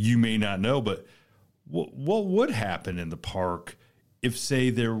you may not know, but what would happen in the park if,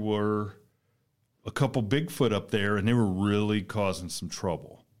 say, there were a couple Bigfoot up there and they were really causing some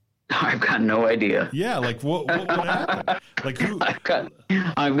trouble? I've got no idea. Yeah, like what would happen? Like who?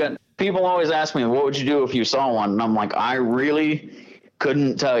 I've got people always ask me, what would you do if you saw one? And I'm like, I really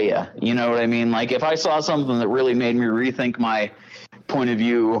couldn't tell you. You know what I mean? Like, if I saw something that really made me rethink my point of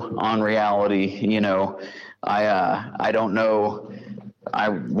view on reality, I don't know. I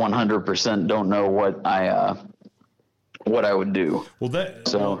 100% don't know what I would do.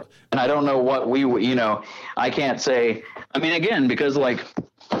 And I don't know what I can't say. I mean, again, because I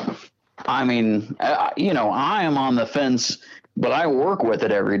am on the fence, but I work with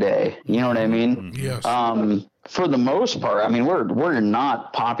it every day. You know what I mean? Yes. For the most part, I mean, we're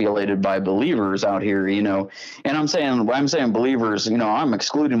not populated by believers out here, and I'm saying believers, I'm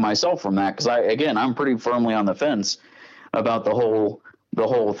excluding myself from that, because I'm pretty firmly on the fence about the whole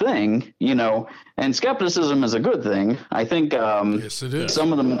thing, and skepticism is a good thing. I think, yes, it is.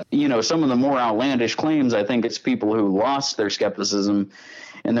 Some of the more outlandish claims, I think it's people who lost their skepticism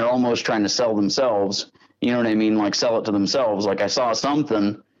and they're almost trying to sell themselves, you know what I mean? Like, sell it to themselves. Like, I saw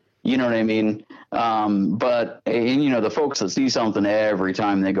something, you know what I mean? But the folks that see something every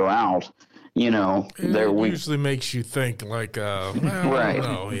time they go out, it usually makes you think, like, right.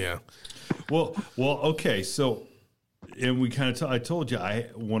 Oh, yeah. Well, okay. So, and we kind of, I told you,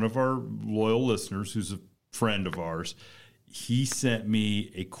 one of our loyal listeners, who's a friend of ours, he sent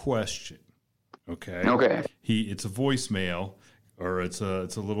me a question. Okay. It's a voicemail, or it's a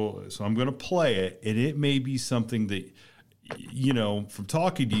little, so I'm going to play it, and it may be something that, from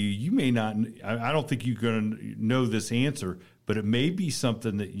talking to you, you may not, I don't think you're going to know this answer, but it may be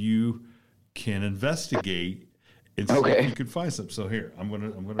something that you can investigate and see if you can find something. So here, I'm going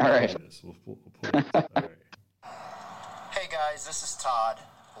to play this. We'll play this. All right. Hey guys, this is Todd,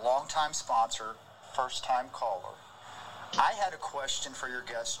 longtime sponsor, first-time caller. I had a question for your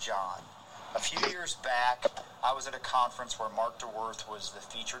guest, John. A few years back, I was at a conference where Mark DeWerth was the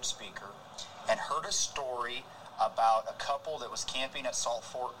featured speaker, and heard a story about a couple that was camping at Salt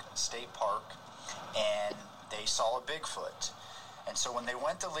Fork State Park, and they saw a Bigfoot. And so when they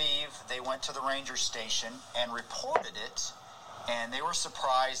went to leave, they went to the ranger station and reported it, and they were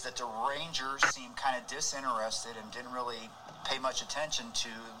surprised that the rangers seemed kind of disinterested and didn't really pay much attention to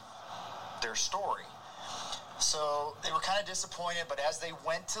their story. So they were kind of disappointed, but as they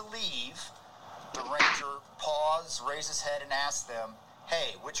went to leave, the ranger paused, raised his head, and asked them,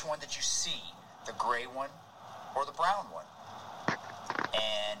 hey, which one did you see, the gray one or the brown one?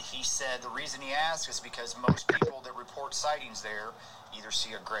 And he said the reason he asked is because most people that report sightings there either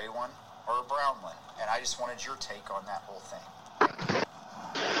see a gray one or a brown one. And I just wanted your take on that whole thing.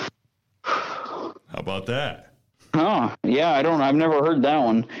 How about that? Oh, yeah, I've never heard that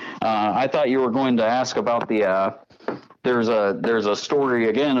one. I thought you were going to ask about the, there's a story,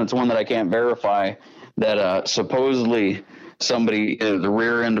 again, it's one that I can't verify, that supposedly somebody, the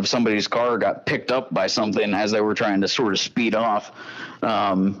rear end of somebody's car got picked up by something as they were trying to sort of speed off.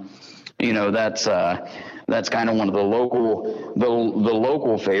 That's that's kind of one of the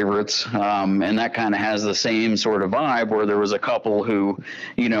local favorites. And that kind of has the same sort of vibe where there was a couple who,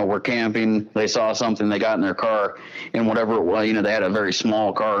 were camping, they saw something, they got in their car, and whatever it was, they had a very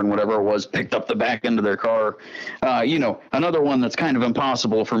small car, and whatever it was picked up the back end of their car. Another one that's kind of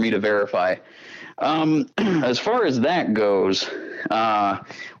impossible for me to verify. As far as that goes,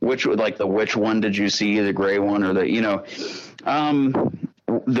 which one did you see, the gray one or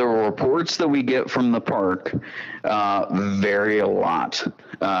the reports that we get from the park vary a lot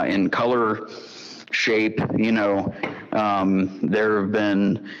in color, shape. There have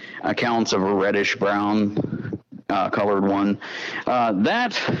been accounts of a reddish brown colored one.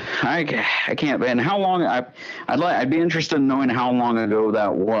 That I can't. And how long? I'd be interested in knowing how long ago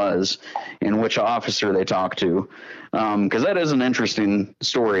that was, and which officer they talked to, because that is an interesting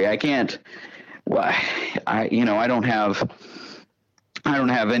story. I can't. I don't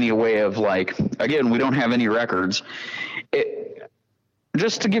have any way of again, we don't have any records.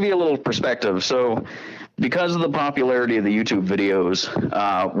 Just to give you a little perspective. So because of the popularity of the YouTube videos,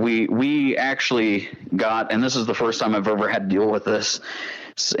 we actually got, and this is the first time I've ever had to deal with this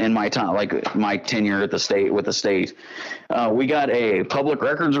in my time, my tenure at the state with the state. We got a public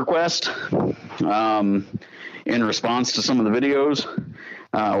records request in response to some of the videos.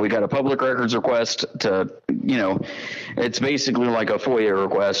 We got a public records request to, it's basically like a FOIA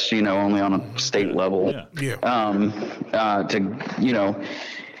request, only on a state level. To,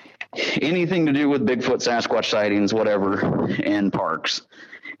 anything to do with Bigfoot, Sasquatch sightings, whatever, and parks.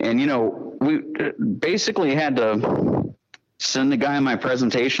 And, we basically had to send the guy my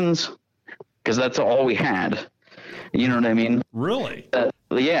presentations because that's all we had. You know what I mean? Really?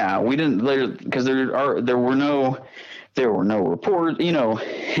 Yeah, we didn't, because there were no reports,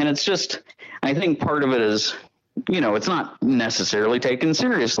 and it's just, I think part of it is, it's not necessarily taken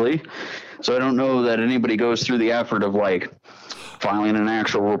seriously. So I don't know that anybody goes through the effort of filing an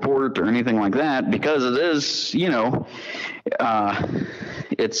actual report or anything like that, because it is,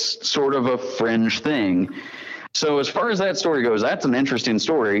 it's sort of a fringe thing. So as far as that story goes, that's an interesting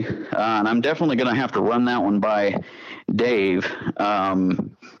story. And I'm definitely going to have to run that one by Dave,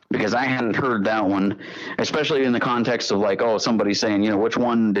 because I hadn't heard that one, especially in the context of somebody saying, which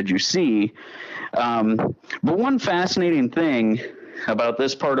one did you see? But one fascinating thing about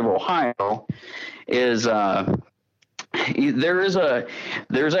this part of Ohio is there's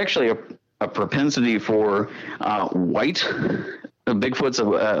actually a propensity for white Bigfoots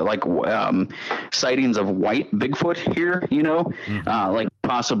of sightings of white Bigfoot here,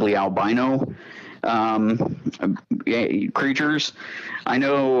 possibly albino creatures. I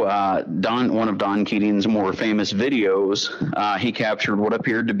know one of Don Keating's more famous videos, he captured what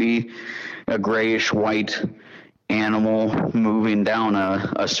appeared to be a grayish white animal moving down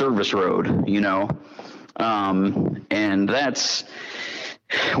a service road, and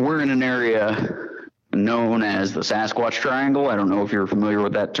we're in an area known as the Sasquatch Triangle. I don't know if you're familiar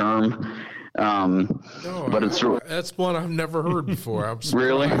with that term. No, but that's one I've never heard before. I'm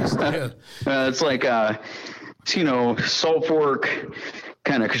really? Yeah. It's Salt Fork,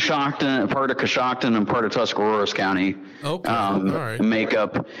 kind of Coshocton, part of Coshocton and part of Tuscarawas County. Okay. All right. Make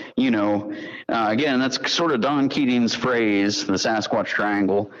up, again, that's sort of Don Keating's phrase, the Sasquatch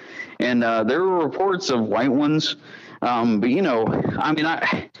Triangle. And there were reports of white ones. But,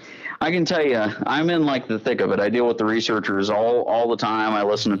 I can tell you, I'm in the thick of it. I deal with the researchers all the time. I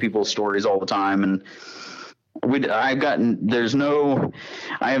listen to people's stories all the time, and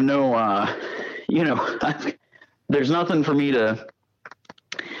there's nothing for me to.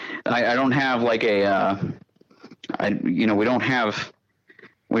 I don't have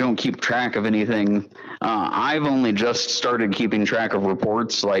we don't keep track of anything. I've only just started keeping track of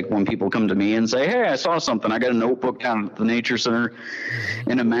reports, when people come to me and say, hey, I saw something. I got a notebook down at the Nature Center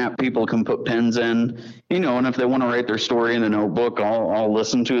and a map people can put pens in, and if they want to write their story in the notebook, I'll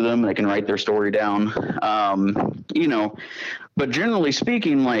listen to them. They can write their story down, but generally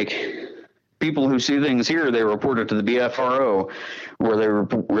speaking, people who see things here, they report it to the BFRO, where they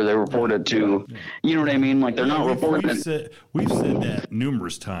report it to, you know what I mean? They're not reporting it. We've said that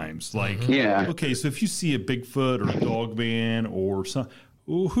numerous times. Okay, so if you see a Bigfoot or a dog man or something,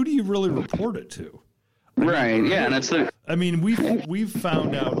 who do you really report it to? Right. Yeah. And that's we've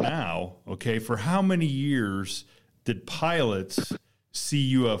found out now, okay, for how many years did pilots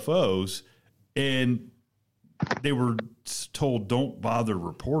see UFOs, and they were told, don't bother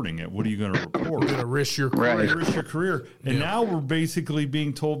reporting it. What are you going to report? You're going to risk your career. Right. Risk your career. And now we're basically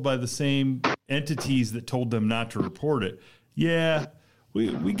being told by the same entities that told them not to report it. Yeah,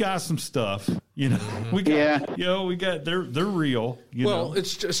 we got some stuff, you know. We got they're real.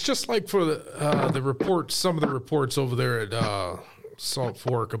 It's just like for the reports, some of the reports over there at Salt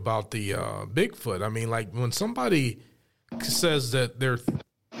Fork about the Bigfoot. I mean, like when somebody says that their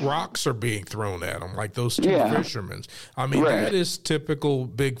rocks are being thrown at them, like those two fishermen. I mean, that is typical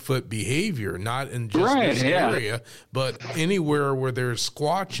Bigfoot behavior, not in just this area, but anywhere where there's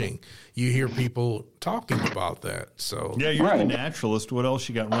squatching, you hear people talking about that. So you're a naturalist. What else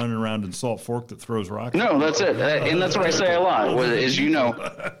you got running around in Salt Fork that throws rocks? No, that's it, and that's what I say a lot. Is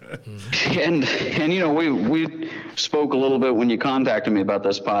and we spoke a little bit when you contacted me about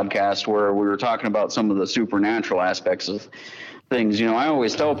this podcast, where we were talking about some of the supernatural aspects of things. I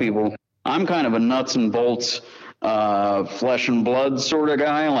always tell people I'm kind of a nuts and bolts, flesh and blood sort of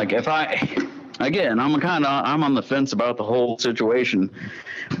guy. Like I'm on the fence about the whole situation.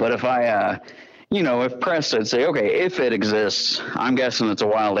 But if if pressed, I'd say, okay, if it exists, I'm guessing it's a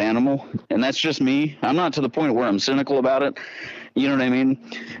wild animal, and that's just me. I'm not to the point where I'm cynical about it. You know what I mean?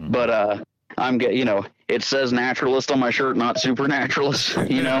 But it says naturalist on my shirt, not supernaturalist.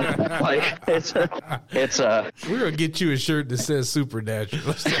 Like it's we're gonna get you a shirt that says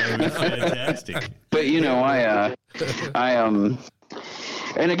supernaturalist. Fantastic. But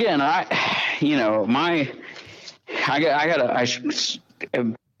and again,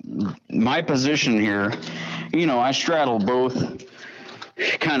 my position here, I straddle both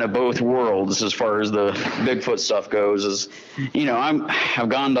worlds as far as the Bigfoot stuff goes. I've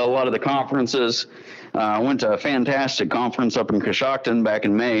gone to a lot of the conferences. I went to a fantastic conference up in Coshocton back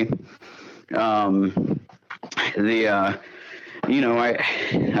in May. I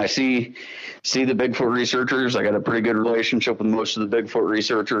see the Bigfoot researchers. I got a pretty good relationship with most of the Bigfoot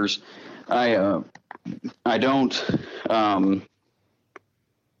researchers. I don't,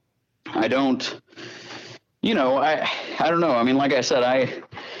 I don't know. I mean, like I said, I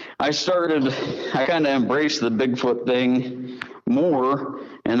kind of embraced the Bigfoot thing more,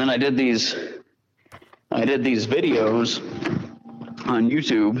 and then I did these videos on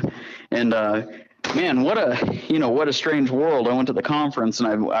YouTube, and man, what a strange world. I went to the conference,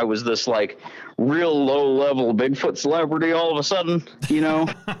 and I was this like real low level Bigfoot celebrity all of a sudden,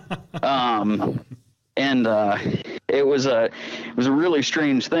 and it was a really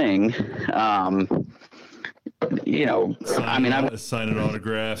strange thing. Signing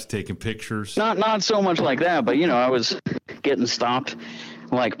autographs, taking pictures. Not so much like that, but I was getting stopped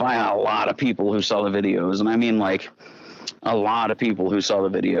like by a lot of people who saw the videos, and I mean like a lot of people who saw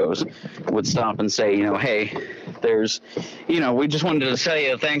the videos would stop and say, hey, there's, we just wanted to tell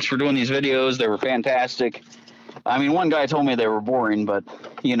you thanks for doing these videos. They were fantastic. I mean, one guy told me they were boring, but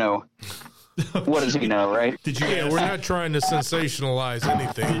what does he know, right? We're not trying to sensationalize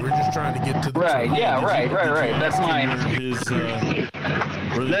anything. We're just trying to get to the right. truth. Yeah, right.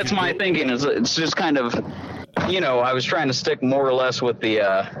 That's my thinking. Is it's just kind of, I was trying to stick more or less with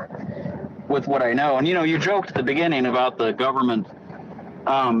with what I know. And you joked at the beginning about the government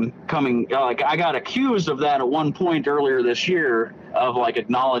coming. Like I got accused of that at one point earlier this year of like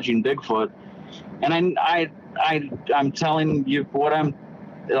acknowledging Bigfoot, and I'm telling you what I'm.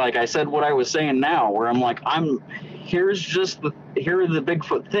 Like I said, what I was saying now, where I'm like, here are the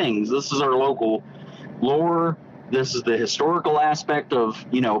Bigfoot things. This is our local lore. This is the historical aspect of,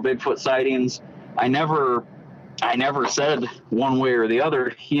 Bigfoot sightings. I never said one way or the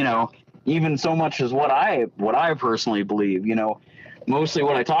other, even so much as what I personally believe, mostly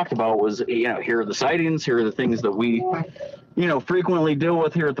what I talked about was, here are the sightings. Here are the things that we, frequently deal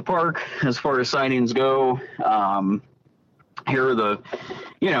with here at the park as far as sightings go. Here are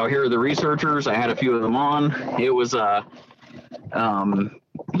the researchers. I had a few of them on. It was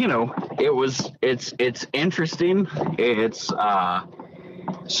it's interesting. It's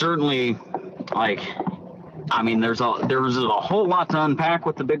certainly like, I mean, there was a whole lot to unpack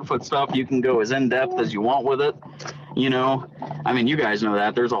with the Bigfoot stuff. You can go as in depth as you want with it. I mean, you guys know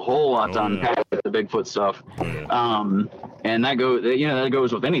that there's a whole lot to unpack with the Bigfoot stuff. And that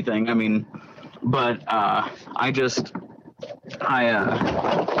goes with anything. I mean, but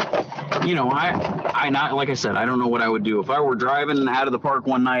like I said, I don't know what I would do if I were driving out of the park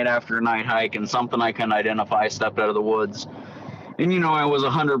one night after a night hike and something I can identify stepped out of the woods. And, I was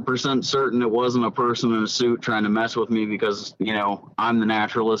 100% certain it wasn't a person in a suit trying to mess with me because, I'm the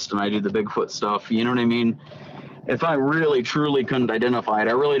naturalist and I do the Bigfoot stuff. You know what I mean? If I really, truly couldn't identify it,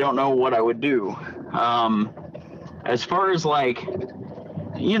 I really don't know what I would do. As far as like,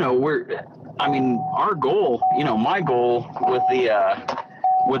 our goal, my goal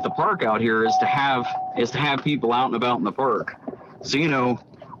with the park out here is to have people out and about in the park. So,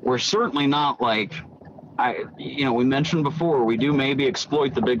 we're certainly not like, we mentioned before, we do maybe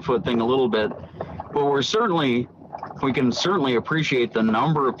exploit the Bigfoot thing a little bit, but we can certainly appreciate the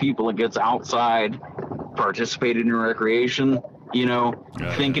number of people that gets outside, participated in recreation,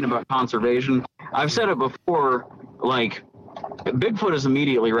 thinking about conservation. I've said it before, like, Bigfoot is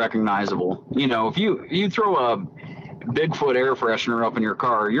immediately recognizable. If you throw a Bigfoot air freshener up in your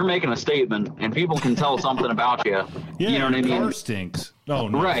car, you're making a statement, and people can tell something about you. Yeah, you know what I mean? Car stinks. Oh,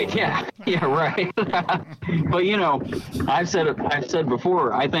 no. Right. Yeah. Yeah. Right. But I've said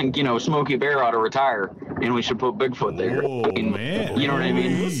before, I think Smokey Bear ought to retire, and we should put Bigfoot there. Oh, man. You know what I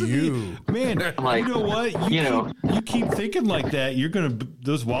mean? Listen, man, Like, you know what? You keep thinking like that, you're gonna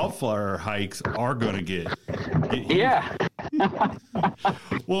those wildflower hikes are gonna get Yeah.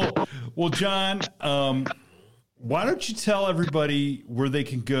 Well, John, why don't you tell everybody where they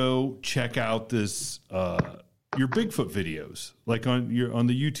can go check out this your Bigfoot videos, like on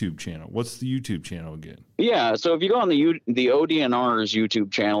the YouTube channel? What's the YouTube channel again? Yeah, so if you go on the ODNR's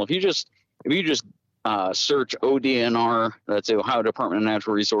YouTube channel, if you just search ODNR, that's the Ohio Department of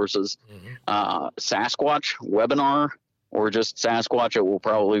Natural Resources, Sasquatch webinar, or just Sasquatch, it will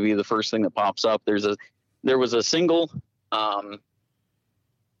probably be the first thing that pops up. There was a single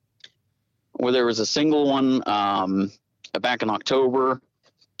one back in October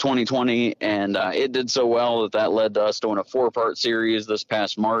 2020, and it did so well that led to us doing a 4-part series this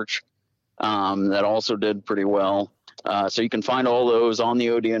past March that also did pretty well. So you can find all those on the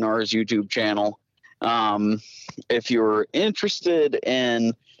ODNR's YouTube channel. If you're interested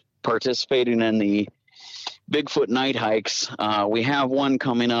in participating in the Bigfoot night hikes, we have one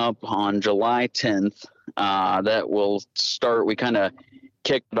coming up on July 10th that will start. We kind of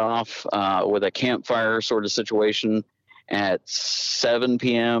kicked it off with a campfire sort of situation at 7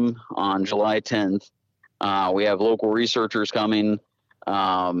 p.m. on July 10th. We have local researchers coming.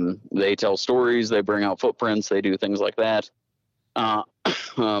 They tell stories, they bring out footprints, they do things like that.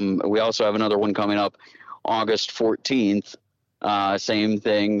 We also have another one coming up August 14th. Same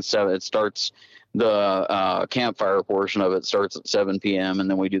thing. So it starts, the campfire portion of it starts at 7 p.m. and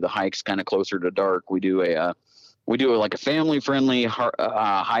then we do the hikes kind of closer to dark. We do like a family friendly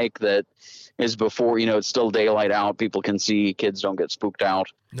hike that is before, it's still daylight out. People can see, kids don't get spooked out.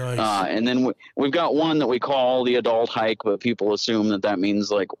 Nice. And then we've got one that we call the adult hike, but people assume that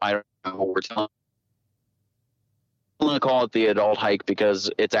means, like, I don't know what we're telling. I'm going to call it the adult hike because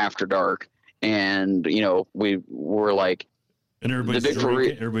it's after dark. And, we're like, and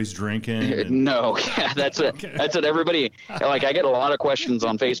everybody's drinking. And... No, yeah, that's it. Okay. That's it. Everybody, like, I get a lot of questions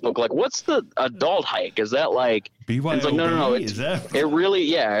on Facebook, like, what's the adult hike? Is that like, BYOB? It's like, no. It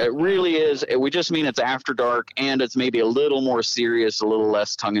really is. We just mean it's after dark, and it's maybe a little more serious, a little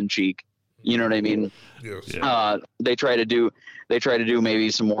less tongue in cheek. You know what I mean? Yes. Yeah. They try to do maybe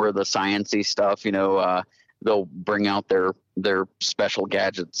some more of the sciencey stuff. They'll bring out their special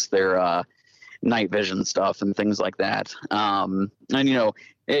gadgets, their night vision stuff and things like that. And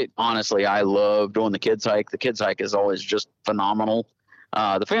honestly, I love doing the kids hike. The kids hike is always just phenomenal.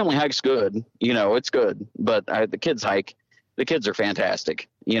 The family hike's good, it's good, but the kids hike, the kids are fantastic.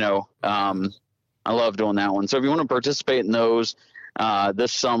 I love doing that one. So if you want to participate in those,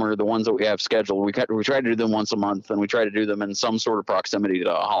 this summer, the ones that we have scheduled, we try to do them once a month, and we try to do them in some sort of proximity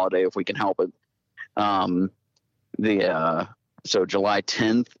to a holiday if we can help it. So July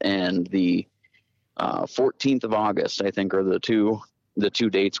 10th and the 14th of August, I think, are the two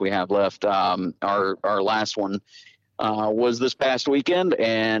dates we have left. Our last one was this past weekend,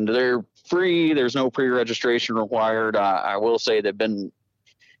 and they're free. There's no pre-registration required. I will say they've been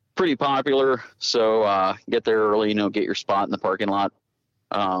pretty popular, so get there early, get your spot in the parking lot,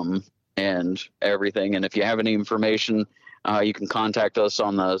 and everything. And if you have any information, you can contact us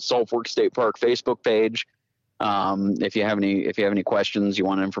on the Salt Fork State Park Facebook page. If you have any questions, you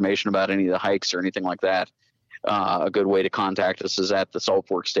want information about any of the hikes or anything like that, a good way to contact us is at the Salt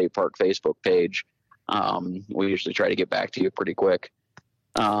Fork State Park Facebook page. We usually try to get back to you pretty quick.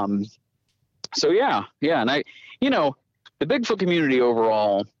 So yeah. And the Bigfoot community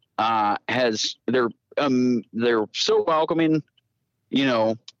overall, they're so welcoming,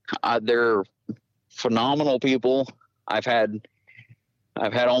 they're phenomenal people. I've had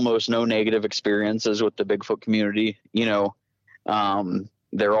almost no negative experiences with the Bigfoot community.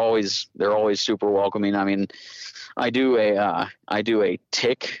 They're always super welcoming. I mean, I do a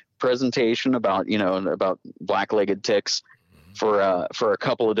tick presentation about black-legged ticks for a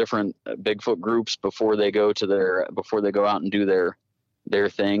couple of different Bigfoot groups before they go out and do their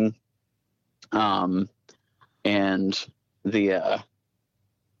thing. And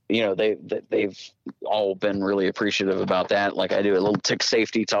they've all been really appreciative about that. Like, I do a little tick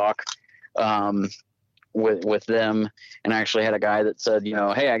safety talk with them, and I actually had a guy that said,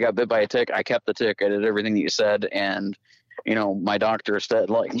 hey, I got bit by a tick. I kept the tick. I did everything that you said. And, my doctor said,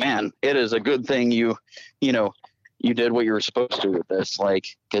 like, man, it is a good thing you did what you were supposed to with this. Like,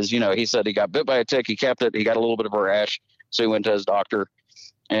 cause he said he got bit by a tick. He kept it. He got a little bit of a rash. So he went to his doctor,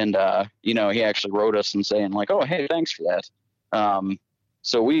 and, he actually wrote us and saying like, oh, hey, thanks for that.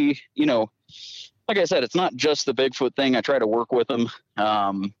 So we, like I said, it's not just the Bigfoot thing. I try to work with them.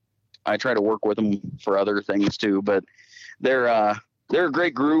 I try to work with them for other things too, but they're a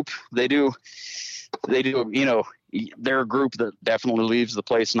great group. They do, they're a group that definitely leaves the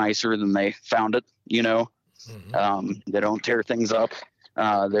place nicer than they found it. They don't tear things up.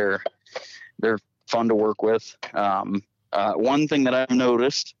 They're fun to work with. One thing that I've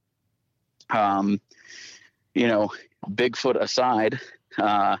noticed, Bigfoot aside,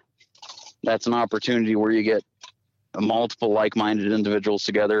 that's an opportunity where you get multiple like-minded individuals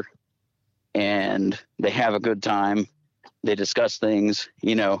together and they have a good time. They discuss things,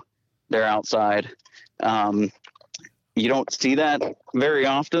 they're outside. You don't see that very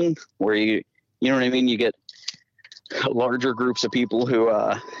often where you know what I mean? You get larger groups of people who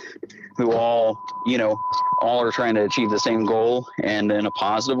all are trying to achieve the same goal and in a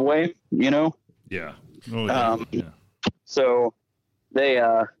positive way, Yeah. Oh, yeah. Yeah. So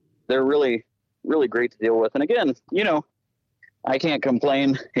they're really, really great to deal with. And again, I can't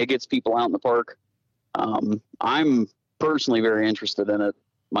complain. It gets people out in the park. I'm personally very interested in it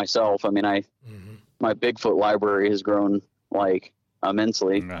myself. I mean, my Bigfoot library has grown like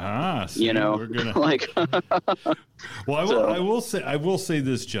immensely. We're gonna like. Well, I will say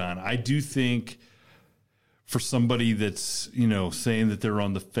this, John. I do think for somebody that's saying that they're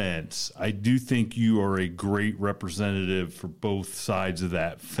on the fence, I do think you are a great representative for both sides of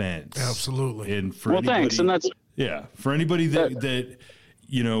that fence. Absolutely. And for anybody, thanks. And that's for anybody that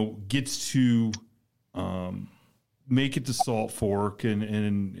gets to make it to Salt Fork and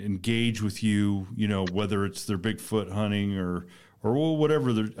engage with you, whether it's their Bigfoot hunting or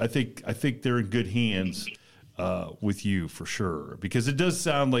whatever. I think they're in good hands with you for sure, because it does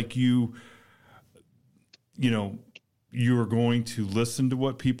sound like you are going to listen to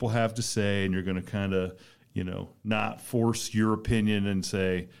what people have to say, and you're going to kind of, not force your opinion and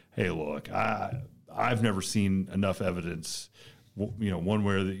say, hey, look, I've never seen enough evidence, one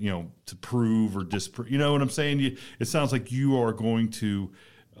way or to prove or disprove. You know what I'm saying? It sounds like you are going to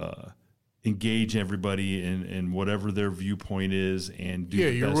engage everybody in whatever their viewpoint is, and do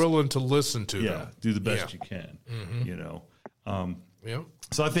you're willing to listen to them. Do the best you can. Yeah.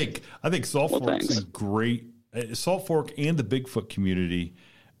 So I think Salt Fork is great. Salt Fork and the Bigfoot community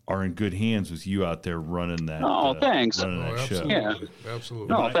are in good hands with you out there running that. Oh, thanks. Running that show. Yeah, absolutely.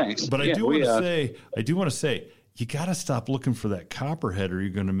 No, thanks. But I do want to say, you got to stop looking for that copperhead, or you're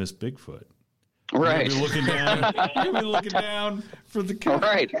going to miss Bigfoot. Right. You're looking down for the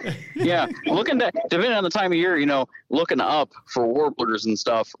copperhead. Right. Yeah. Looking down, depending on the time of year, looking up for warblers and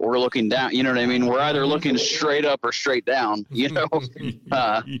stuff, or looking down. You know what I mean? We're either looking straight up or straight down.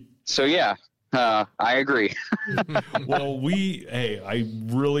 So yeah. I agree. Well, I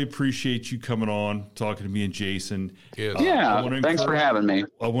really appreciate you coming on, talking to me and Jason. Thanks for having me.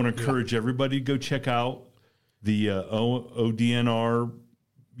 I want to encourage everybody to go check out the ODNR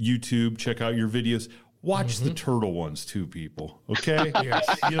YouTube. Check out your videos. Watch the turtle ones too, people. Okay? Yes.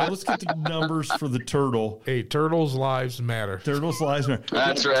 Let's get the numbers for the turtle. Hey, turtles' lives matter. Turtles' lives matter.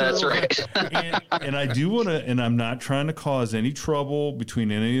 That's right. That's right. and I do want to, and I'm not trying to cause any trouble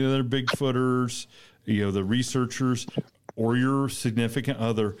between any other Bigfooters, the researchers, or your significant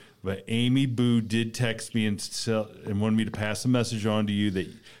other. But Amy Boo did text me and wanted me to pass a message on to you that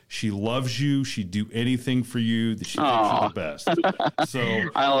she loves you. She'd do anything for you. That she thinks you're the best. So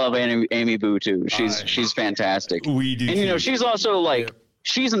I love Amy Boo too. She's fantastic. We do. And she's also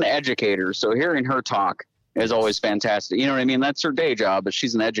she's an educator. So hearing her talk is always fantastic. You know what I mean? That's her day job, but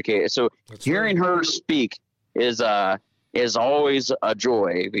she's an educator. So hearing her speak is always a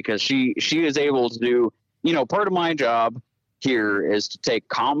joy, because she is able to do. Part of my job here is to take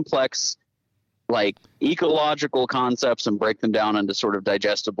complex, ecological concepts and break them down into sort of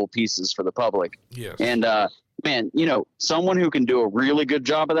digestible pieces for the public. Yes. And man, someone who can do a really good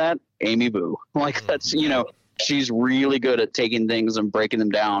job of that, Amy Boo. That's she's really good at taking things and breaking them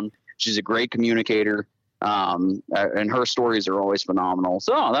down. She's a great communicator. And her stories are always phenomenal.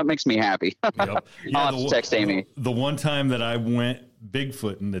 So that makes me happy. Yep. I'll have to text Amy. The one time that I went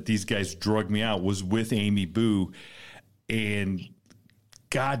Bigfooting that these guys drugged me out was with Amy Boo, and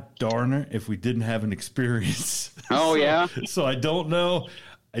God darn it, if we didn't have an experience. Oh, yeah. So I don't know.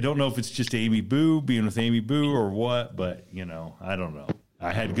 I don't know if it's just Amy Boo being with Amy Boo or what, but I don't know.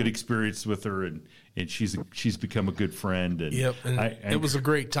 I had good experience with her, and she's become a good friend. And yep, and it was a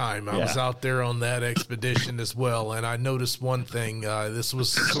great time. I was out there on that expedition as well, and I noticed one thing. This was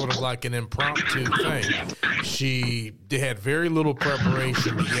sort of like an impromptu thing. She had very little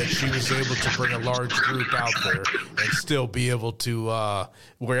preparation, yet she was able to bring a large group out there and still be able to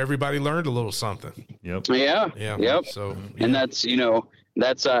where everybody learned a little something. Yep. Yeah. Yep. So, and that's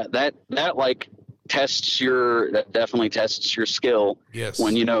that like that definitely tests your skill. Yes.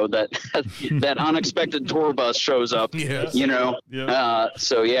 When that unexpected tour bus shows up. Yes.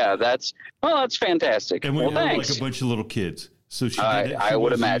 So yeah, that's fantastic. And we were thanks. like a bunch of little kids. So I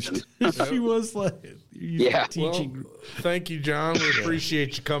would imagine. She was like, teaching. Well, thank you, John. We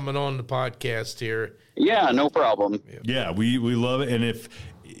appreciate you coming on the podcast here. Yeah, no problem. Yeah, we love it.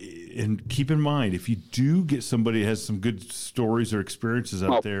 And keep in mind, if you do get somebody that has some good stories or experiences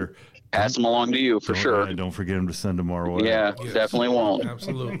out there, pass them along to you for sure. And don't forget them to send them our way. Yeah, definitely won't.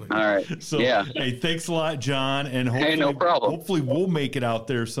 Absolutely. All right. So, hey, thanks a lot, John. And hopefully, no problem. Hopefully we'll make it out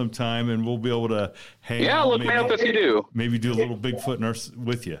there sometime and we'll be able to hang out. Yeah, look me up if you do. Maybe do a little Bigfoot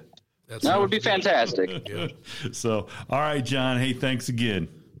with you. That would be fantastic. Yeah. So, all right, John. Hey, thanks again.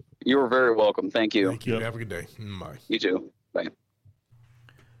 You were very welcome. Thank you. Thank you. Have a good day. Bye. You too. Bye.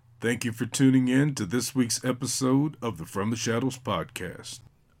 Thank you for tuning in to this week's episode of the From the Shadows podcast.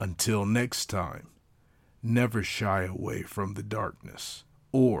 Until next time, never shy away from the darkness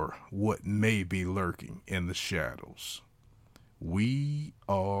or what may be lurking in the shadows. We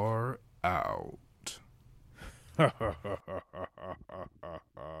are out.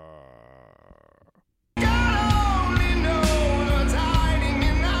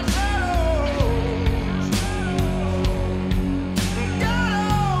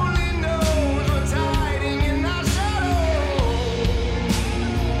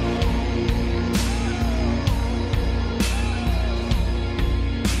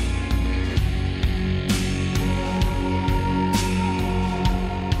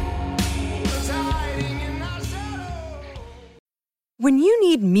 When you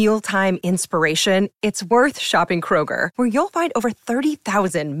need mealtime inspiration, it's worth shopping Kroger, where you'll find over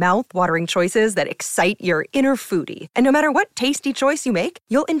 30,000 mouth-watering choices that excite your inner foodie. And no matter what tasty choice you make,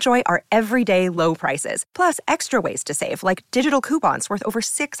 you'll enjoy our everyday low prices, plus extra ways to save, like digital coupons worth over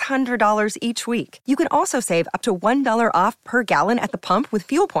 $600 each week. You can also save up to $1 off per gallon at the pump with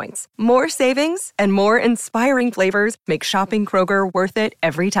fuel points. More savings and more inspiring flavors make shopping Kroger worth it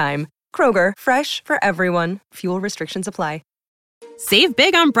every time. Kroger, fresh for everyone. Fuel restrictions apply. Save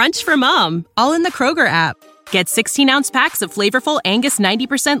big on brunch for mom, all in the Kroger app. Get 16-ounce packs of flavorful Angus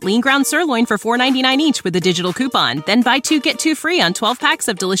 90% lean ground sirloin for $4.99 each with a digital coupon. Then buy 2, get 2 free on 12 packs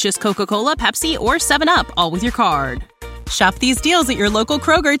of delicious Coca-Cola, Pepsi, or 7-Up, all with your card. Shop these deals at your local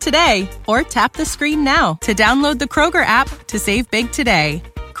Kroger today, or tap the screen now to download the Kroger app to save big today.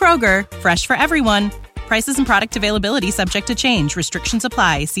 Kroger, fresh for everyone. Prices and product availability subject to change. Restrictions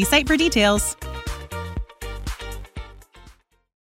apply. See site for details.